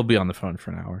then she'll be on the phone for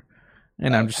an hour.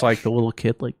 And I'm just like the little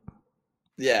kid, like,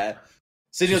 yeah.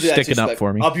 So you'll do that sticking too, up like,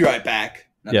 for me. I'll be right back.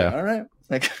 Yeah. Like, all right.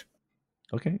 Like,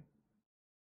 okay.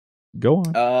 Go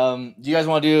on. Do you guys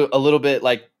want to do a little bit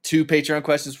like 2 Patreon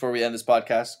questions before we end this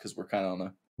podcast? Because we're kind of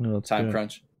on a time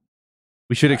crunch.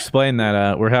 We should explain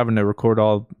that we're having to record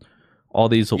all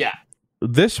these. Yeah.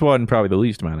 This one probably the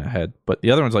least amount ahead, but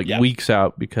the other one's like weeks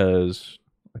out because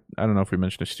I don't know if we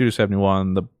mentioned it. Studio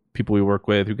 71, the people we work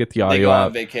with who get the audio they go out.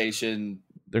 on vacation.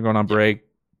 They're going on break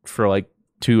for like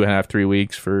 2.5, 3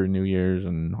 weeks for New Year's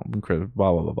and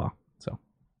blah blah blah blah. So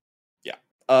yeah.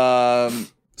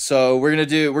 So we're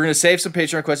gonna save some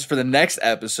Patreon questions for the next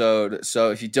episode.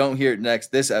 So if you don't hear it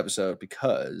this episode,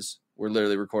 because we're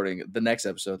literally recording the next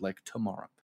episode like tomorrow.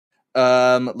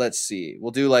 Let's see.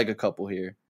 We'll do like a couple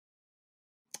here.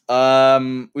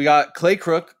 We got Clay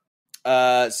Crook.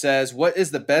 Says, what is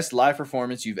the best live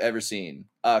performance you've ever seen?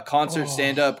 Concert,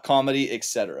 stand-up, comedy,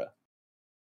 etc.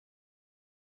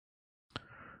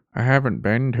 I haven't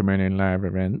been to many live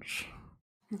events.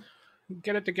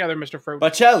 Get it together, Mr. Fruit.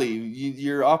 Bocelli,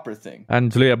 your opera thing.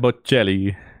 Andrea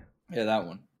Bocelli. Yeah, that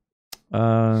one.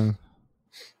 I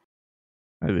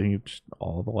think it's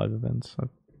all the live events.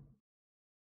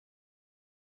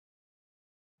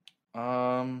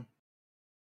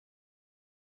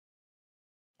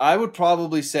 I would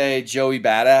probably say Joey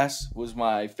Badass was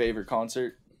my favorite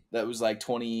concert. That was like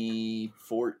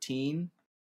 2014.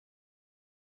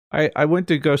 I went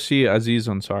to go see Aziz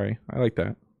Ansari. I like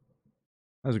that.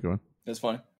 How's it going? That's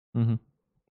funny. Mm-hmm.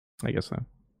 I guess so.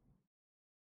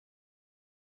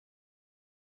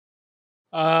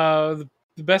 The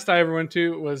best I ever went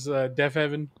to was Deaf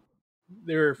Heaven.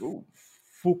 They were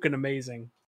fucking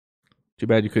amazing. Too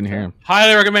bad you couldn't hear him.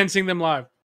 Highly recommend seeing them live.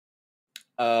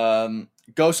 Go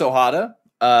Sohada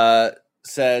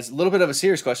says, a little bit of a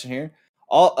serious question here.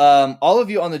 All of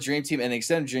you on the Dream Team and the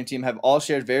extended Dream Team have all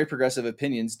shared very progressive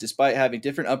opinions despite having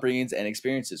different upbringings and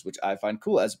experiences, which I find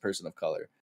cool as a person of color.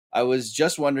 I was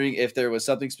just wondering if there was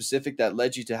something specific that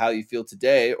led you to how you feel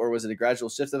today, or was it a gradual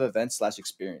shift of events /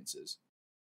 experiences?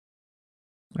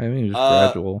 I think it was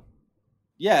gradual.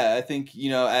 Yeah, I think,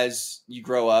 as you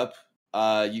grow up,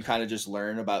 you kind of just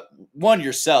learn about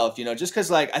yourself, just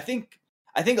because like, I think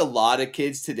a lot of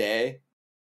kids today,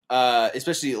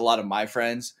 especially a lot of my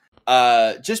friends,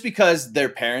 just because their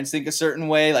parents think a certain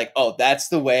way, like, oh, that's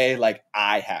the way, like,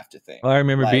 I have to think. Well, I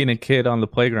remember being a kid on the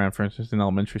playground, for instance, in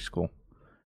elementary school,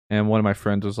 and one of my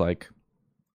friends was like,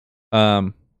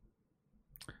 yeah,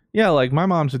 like, my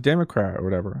mom's a Democrat or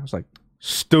whatever. I was like,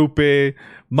 stupid.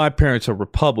 My parents are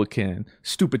Republican.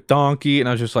 Stupid donkey. And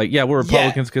I was just like, yeah, we're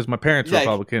Republicans because my parents are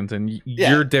Republicans, and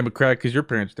you're Democrat because your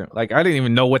parents don't. Like, I didn't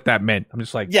even know what that meant. I'm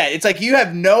just like, yeah, it's like you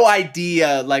have no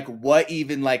idea like what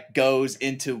even like goes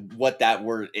into what that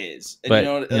word is.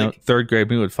 And but third grade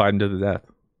we would fight to the death.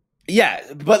 Yeah,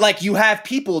 but like you have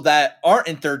people that aren't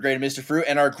in third grade, Mr. Fruit,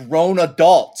 and are grown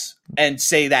adults and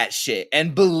say that shit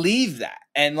and believe that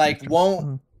and like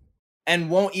won't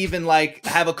even like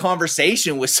have a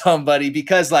conversation with somebody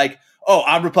because like, oh,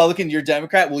 I'm Republican, you're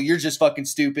Democrat. Well, you're just fucking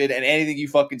stupid, and anything you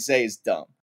fucking say is dumb.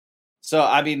 So,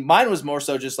 I mean, mine was more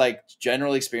so just like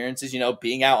general experiences,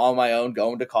 being out on my own,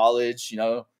 going to college,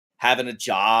 having a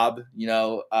job,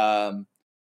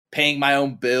 paying my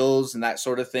own bills and that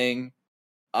sort of thing.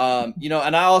 And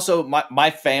I also,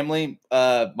 my family,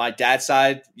 my dad's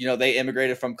side, they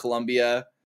immigrated from Colombia.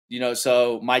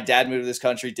 So my dad moved to this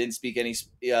country, didn't speak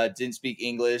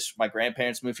English. My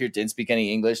grandparents moved here, didn't speak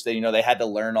any English. They had to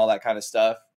learn all that kind of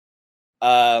stuff.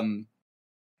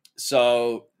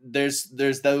 So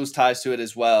there's those ties to it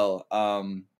as well.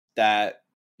 That,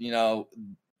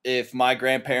 if my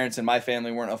grandparents and my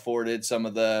family weren't afforded some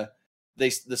of the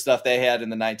stuff they had in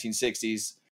the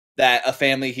 1960s, that a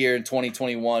family here in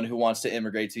 2021 who wants to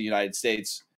immigrate to the United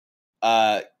States,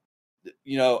 I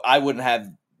wouldn't have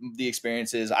the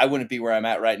experiences. I wouldn't be where I'm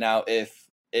at right now if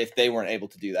if they weren't able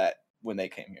to do that when they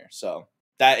came here. So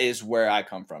that is where I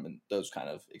come from in those kind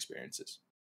of experiences.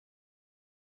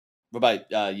 What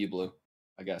about you, Blue,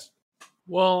 I guess?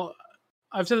 Well,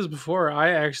 I've said this before.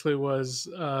 I actually was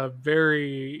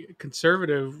very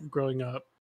conservative growing up.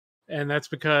 And that's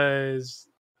because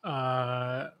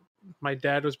my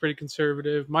dad was pretty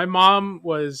conservative. My mom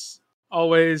was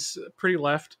always pretty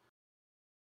left.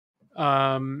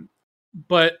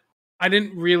 But I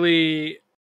didn't really...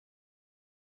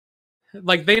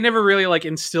 Like, they never really, like,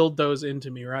 instilled those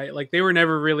into me, right? Like, they were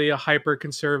never really a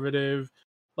hyper-conservative...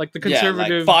 Like, the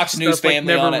conservative... like Fox News stuff,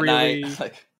 family like, on at really... night.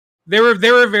 Like... They were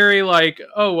very like,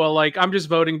 oh, well, like, I'm just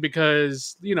voting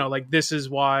because, you know, like, this is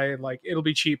why, like, it'll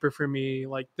be cheaper for me.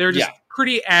 Like, they're just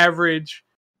pretty average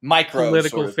micro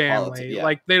political sort of family.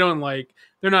 Like, they don't like,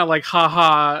 they're not like,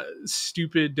 haha,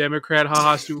 stupid Democrat,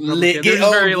 haha, stupid Republican. They're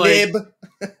just very lib.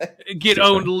 Like, get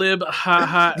owned lib,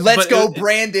 haha. Let's go,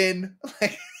 Brandon.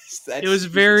 It was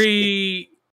very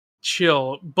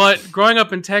chill. But growing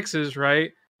up in Texas,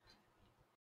 right?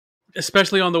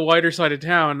 Especially on the whiter side of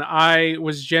town, I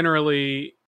was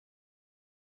generally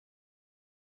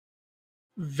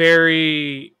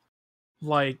very,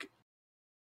 like,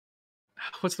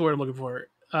 what's the word I'm looking for?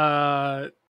 I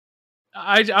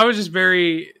was just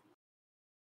very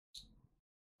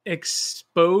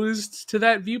exposed to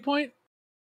that viewpoint.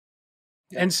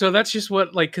 Yeah. And so that's just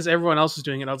what, like, because everyone else was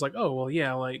doing it, I was like, oh, well,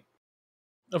 yeah, like,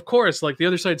 of course, like, the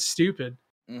other side's stupid.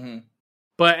 Mm-hmm.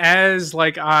 But as,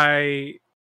 like, right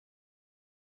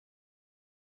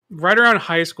around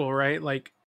high school, right?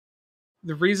 Like,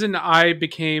 the reason I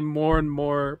became more and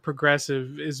more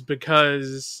progressive is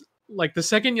because, like, the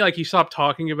second you stop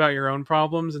talking about your own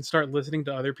problems and start listening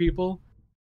to other people,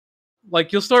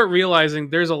 like, you'll start realizing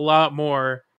there's a lot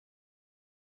more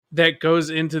that goes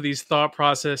into these thought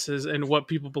processes and what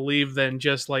people believe than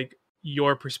just, like,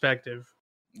 your perspective.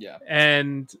 Yeah.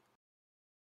 And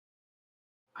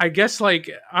I guess,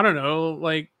 like, I don't know,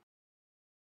 like,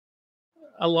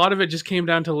 a lot of it just came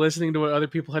down to listening to what other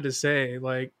people had to say.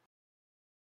 Like,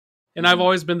 and I've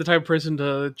always been the type of person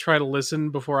to try to listen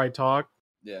before I talk.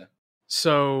 Yeah.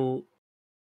 So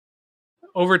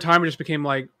over time, it just became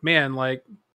like, man, like,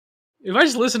 if I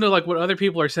just listen to, like, what other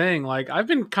people are saying, like, I've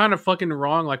been kind of fucking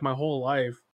wrong, like, my whole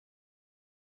life.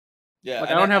 Yeah.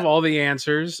 Like, I don't have all the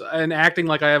answers, and acting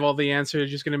like I have all the answers is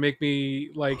just going to make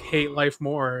me, like, hate life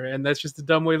more. And that's just a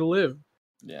dumb way to live.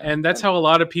 Yeah. And that's how a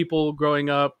lot of people growing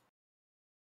up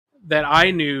that I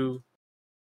knew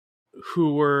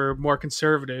who were more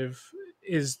conservative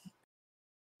is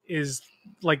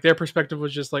like, their perspective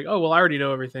was just like, oh, well, I already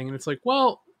know everything. And it's like,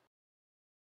 well,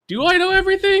 do I know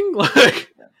everything?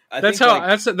 Like, that's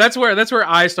where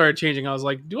I started changing. I was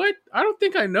like, I don't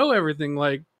think I know everything,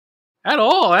 like, at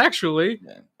all, actually.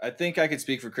 Yeah. I think I could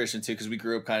speak for Christian too, because we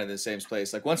grew up kind of in the same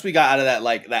place. Like, once we got out of that,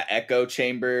 like, that echo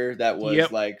chamber that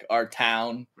was like our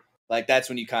town, like, that's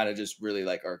when you kind of just really,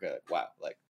 like, are good. Wow,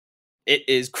 like, it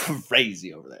is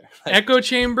crazy over there. Like, echo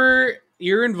chamber,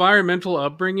 your environmental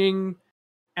upbringing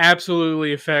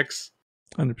absolutely affects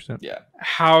 100%. Yeah,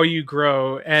 how you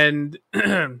grow. And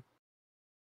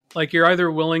like, you're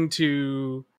either willing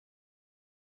to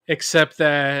accept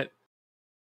that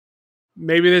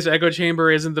maybe this echo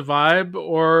chamber isn't the vibe,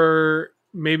 or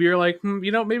maybe you're like,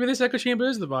 maybe this echo chamber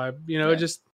is the vibe,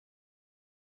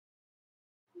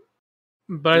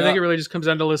 but I think it really just comes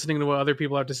down to listening to what other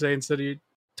people have to say instead of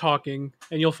talking,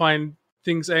 and you'll find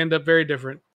things end up very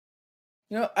different.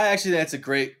 I actually think that's a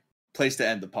great place to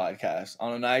end the podcast,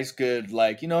 on a nice, good,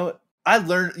 like, I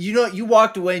learned, you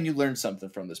walked away and you learned something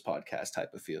from this podcast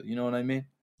type of feel. You know what I mean?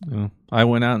 Yeah. I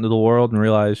went out into the world and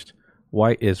realized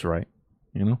white is right,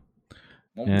 And,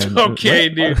 okay,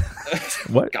 dude.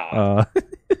 What? God.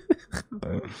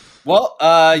 Well,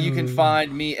 you can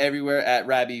find me everywhere at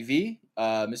Rabby V,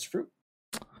 Mr. Fruit.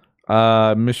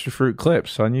 Mr. Fruit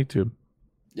Clips on YouTube.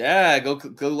 Yeah, go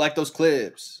like those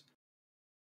clips.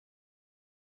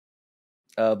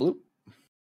 Blue.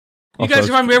 You guys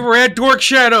can find me everywhere at Dork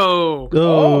Shadow.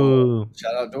 Oh,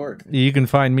 shout out Dork. You can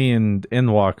find me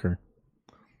in Walker.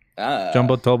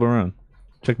 Jumbo Toblerone.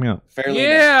 Check me out. Fairly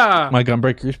nuts. My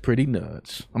Gunbreaker is pretty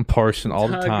nuts. I'm parsing all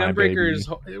the time, Gunbreaker is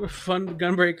fun.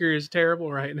 Gunbreaker is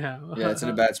terrible right now. Yeah, it's in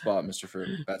a bad spot, Mr.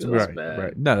 Fruit. Bad spot.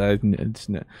 Right. No, it's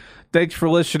not. Thanks for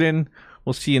listening.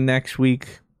 We'll see you next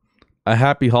week. A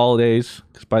happy holidays,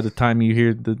 because by the time you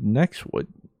hear the next one,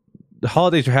 the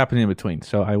holidays are happening in between.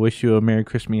 So I wish you a Merry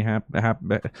Christmas, happy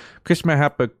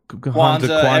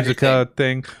Kwanzaa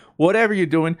thing. Whatever you're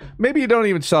doing, maybe you don't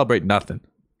even celebrate nothing.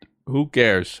 Who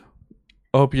cares?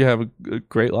 I hope you have a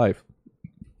great life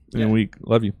in a week.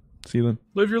 Love you. See you then.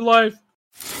 Live your life.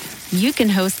 you can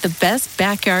host the best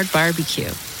backyard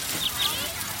barbecue.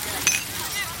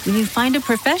 When you find a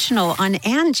professional on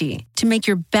Angie to make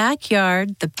your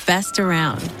backyard the best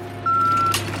around.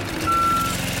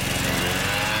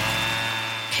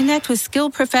 Connect with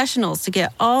skilled professionals to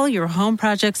get all your home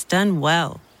projects done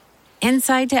well.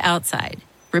 Inside to outside,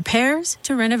 repairs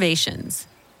to renovations.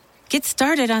 Get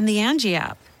started on the Angie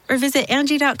app or visit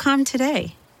Angie.com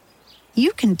today.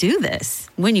 You can do this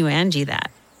when you Angie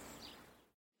that.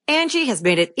 Angie has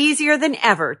made it easier than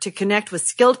ever to connect with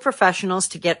skilled professionals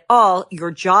to get all your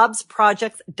jobs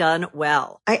projects done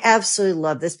well. I absolutely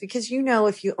love this because, you know,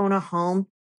 if you own a home,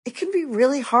 it can be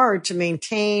really hard to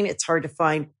maintain. It's hard to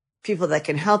find people that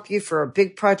can help you for a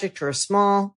big project or a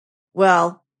small.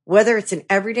 Well, whether it's in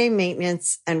everyday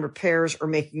maintenance and repairs or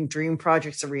making dream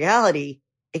projects a reality,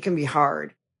 it can be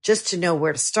hard just to know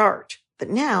where to start. But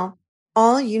now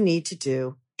all you need to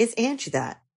do is Angie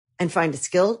that and find a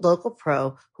skilled local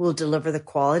pro who will deliver the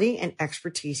quality and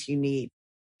expertise you need.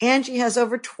 Angie has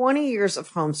over 20 years of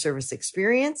home service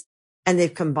experience, and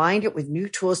they've combined it with new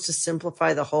tools to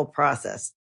simplify the whole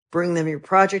process. Bring them your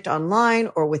project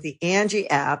online or with the Angie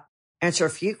app. Answer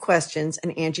a few questions,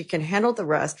 and Angie can handle the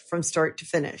rest from start to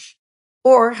finish.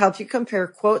 Or help you compare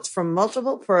quotes from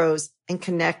multiple pros and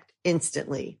connect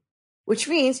instantly. Which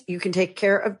means you can take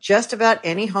care of just about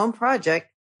any home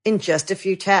project in just a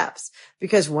few taps.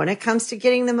 Because when it comes to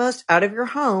getting the most out of your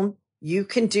home, you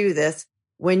can do this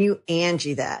when you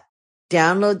Angie that.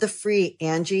 Download the free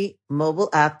Angie mobile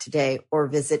app today or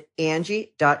visit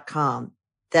Angie.com.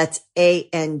 That's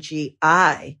ANGI.com.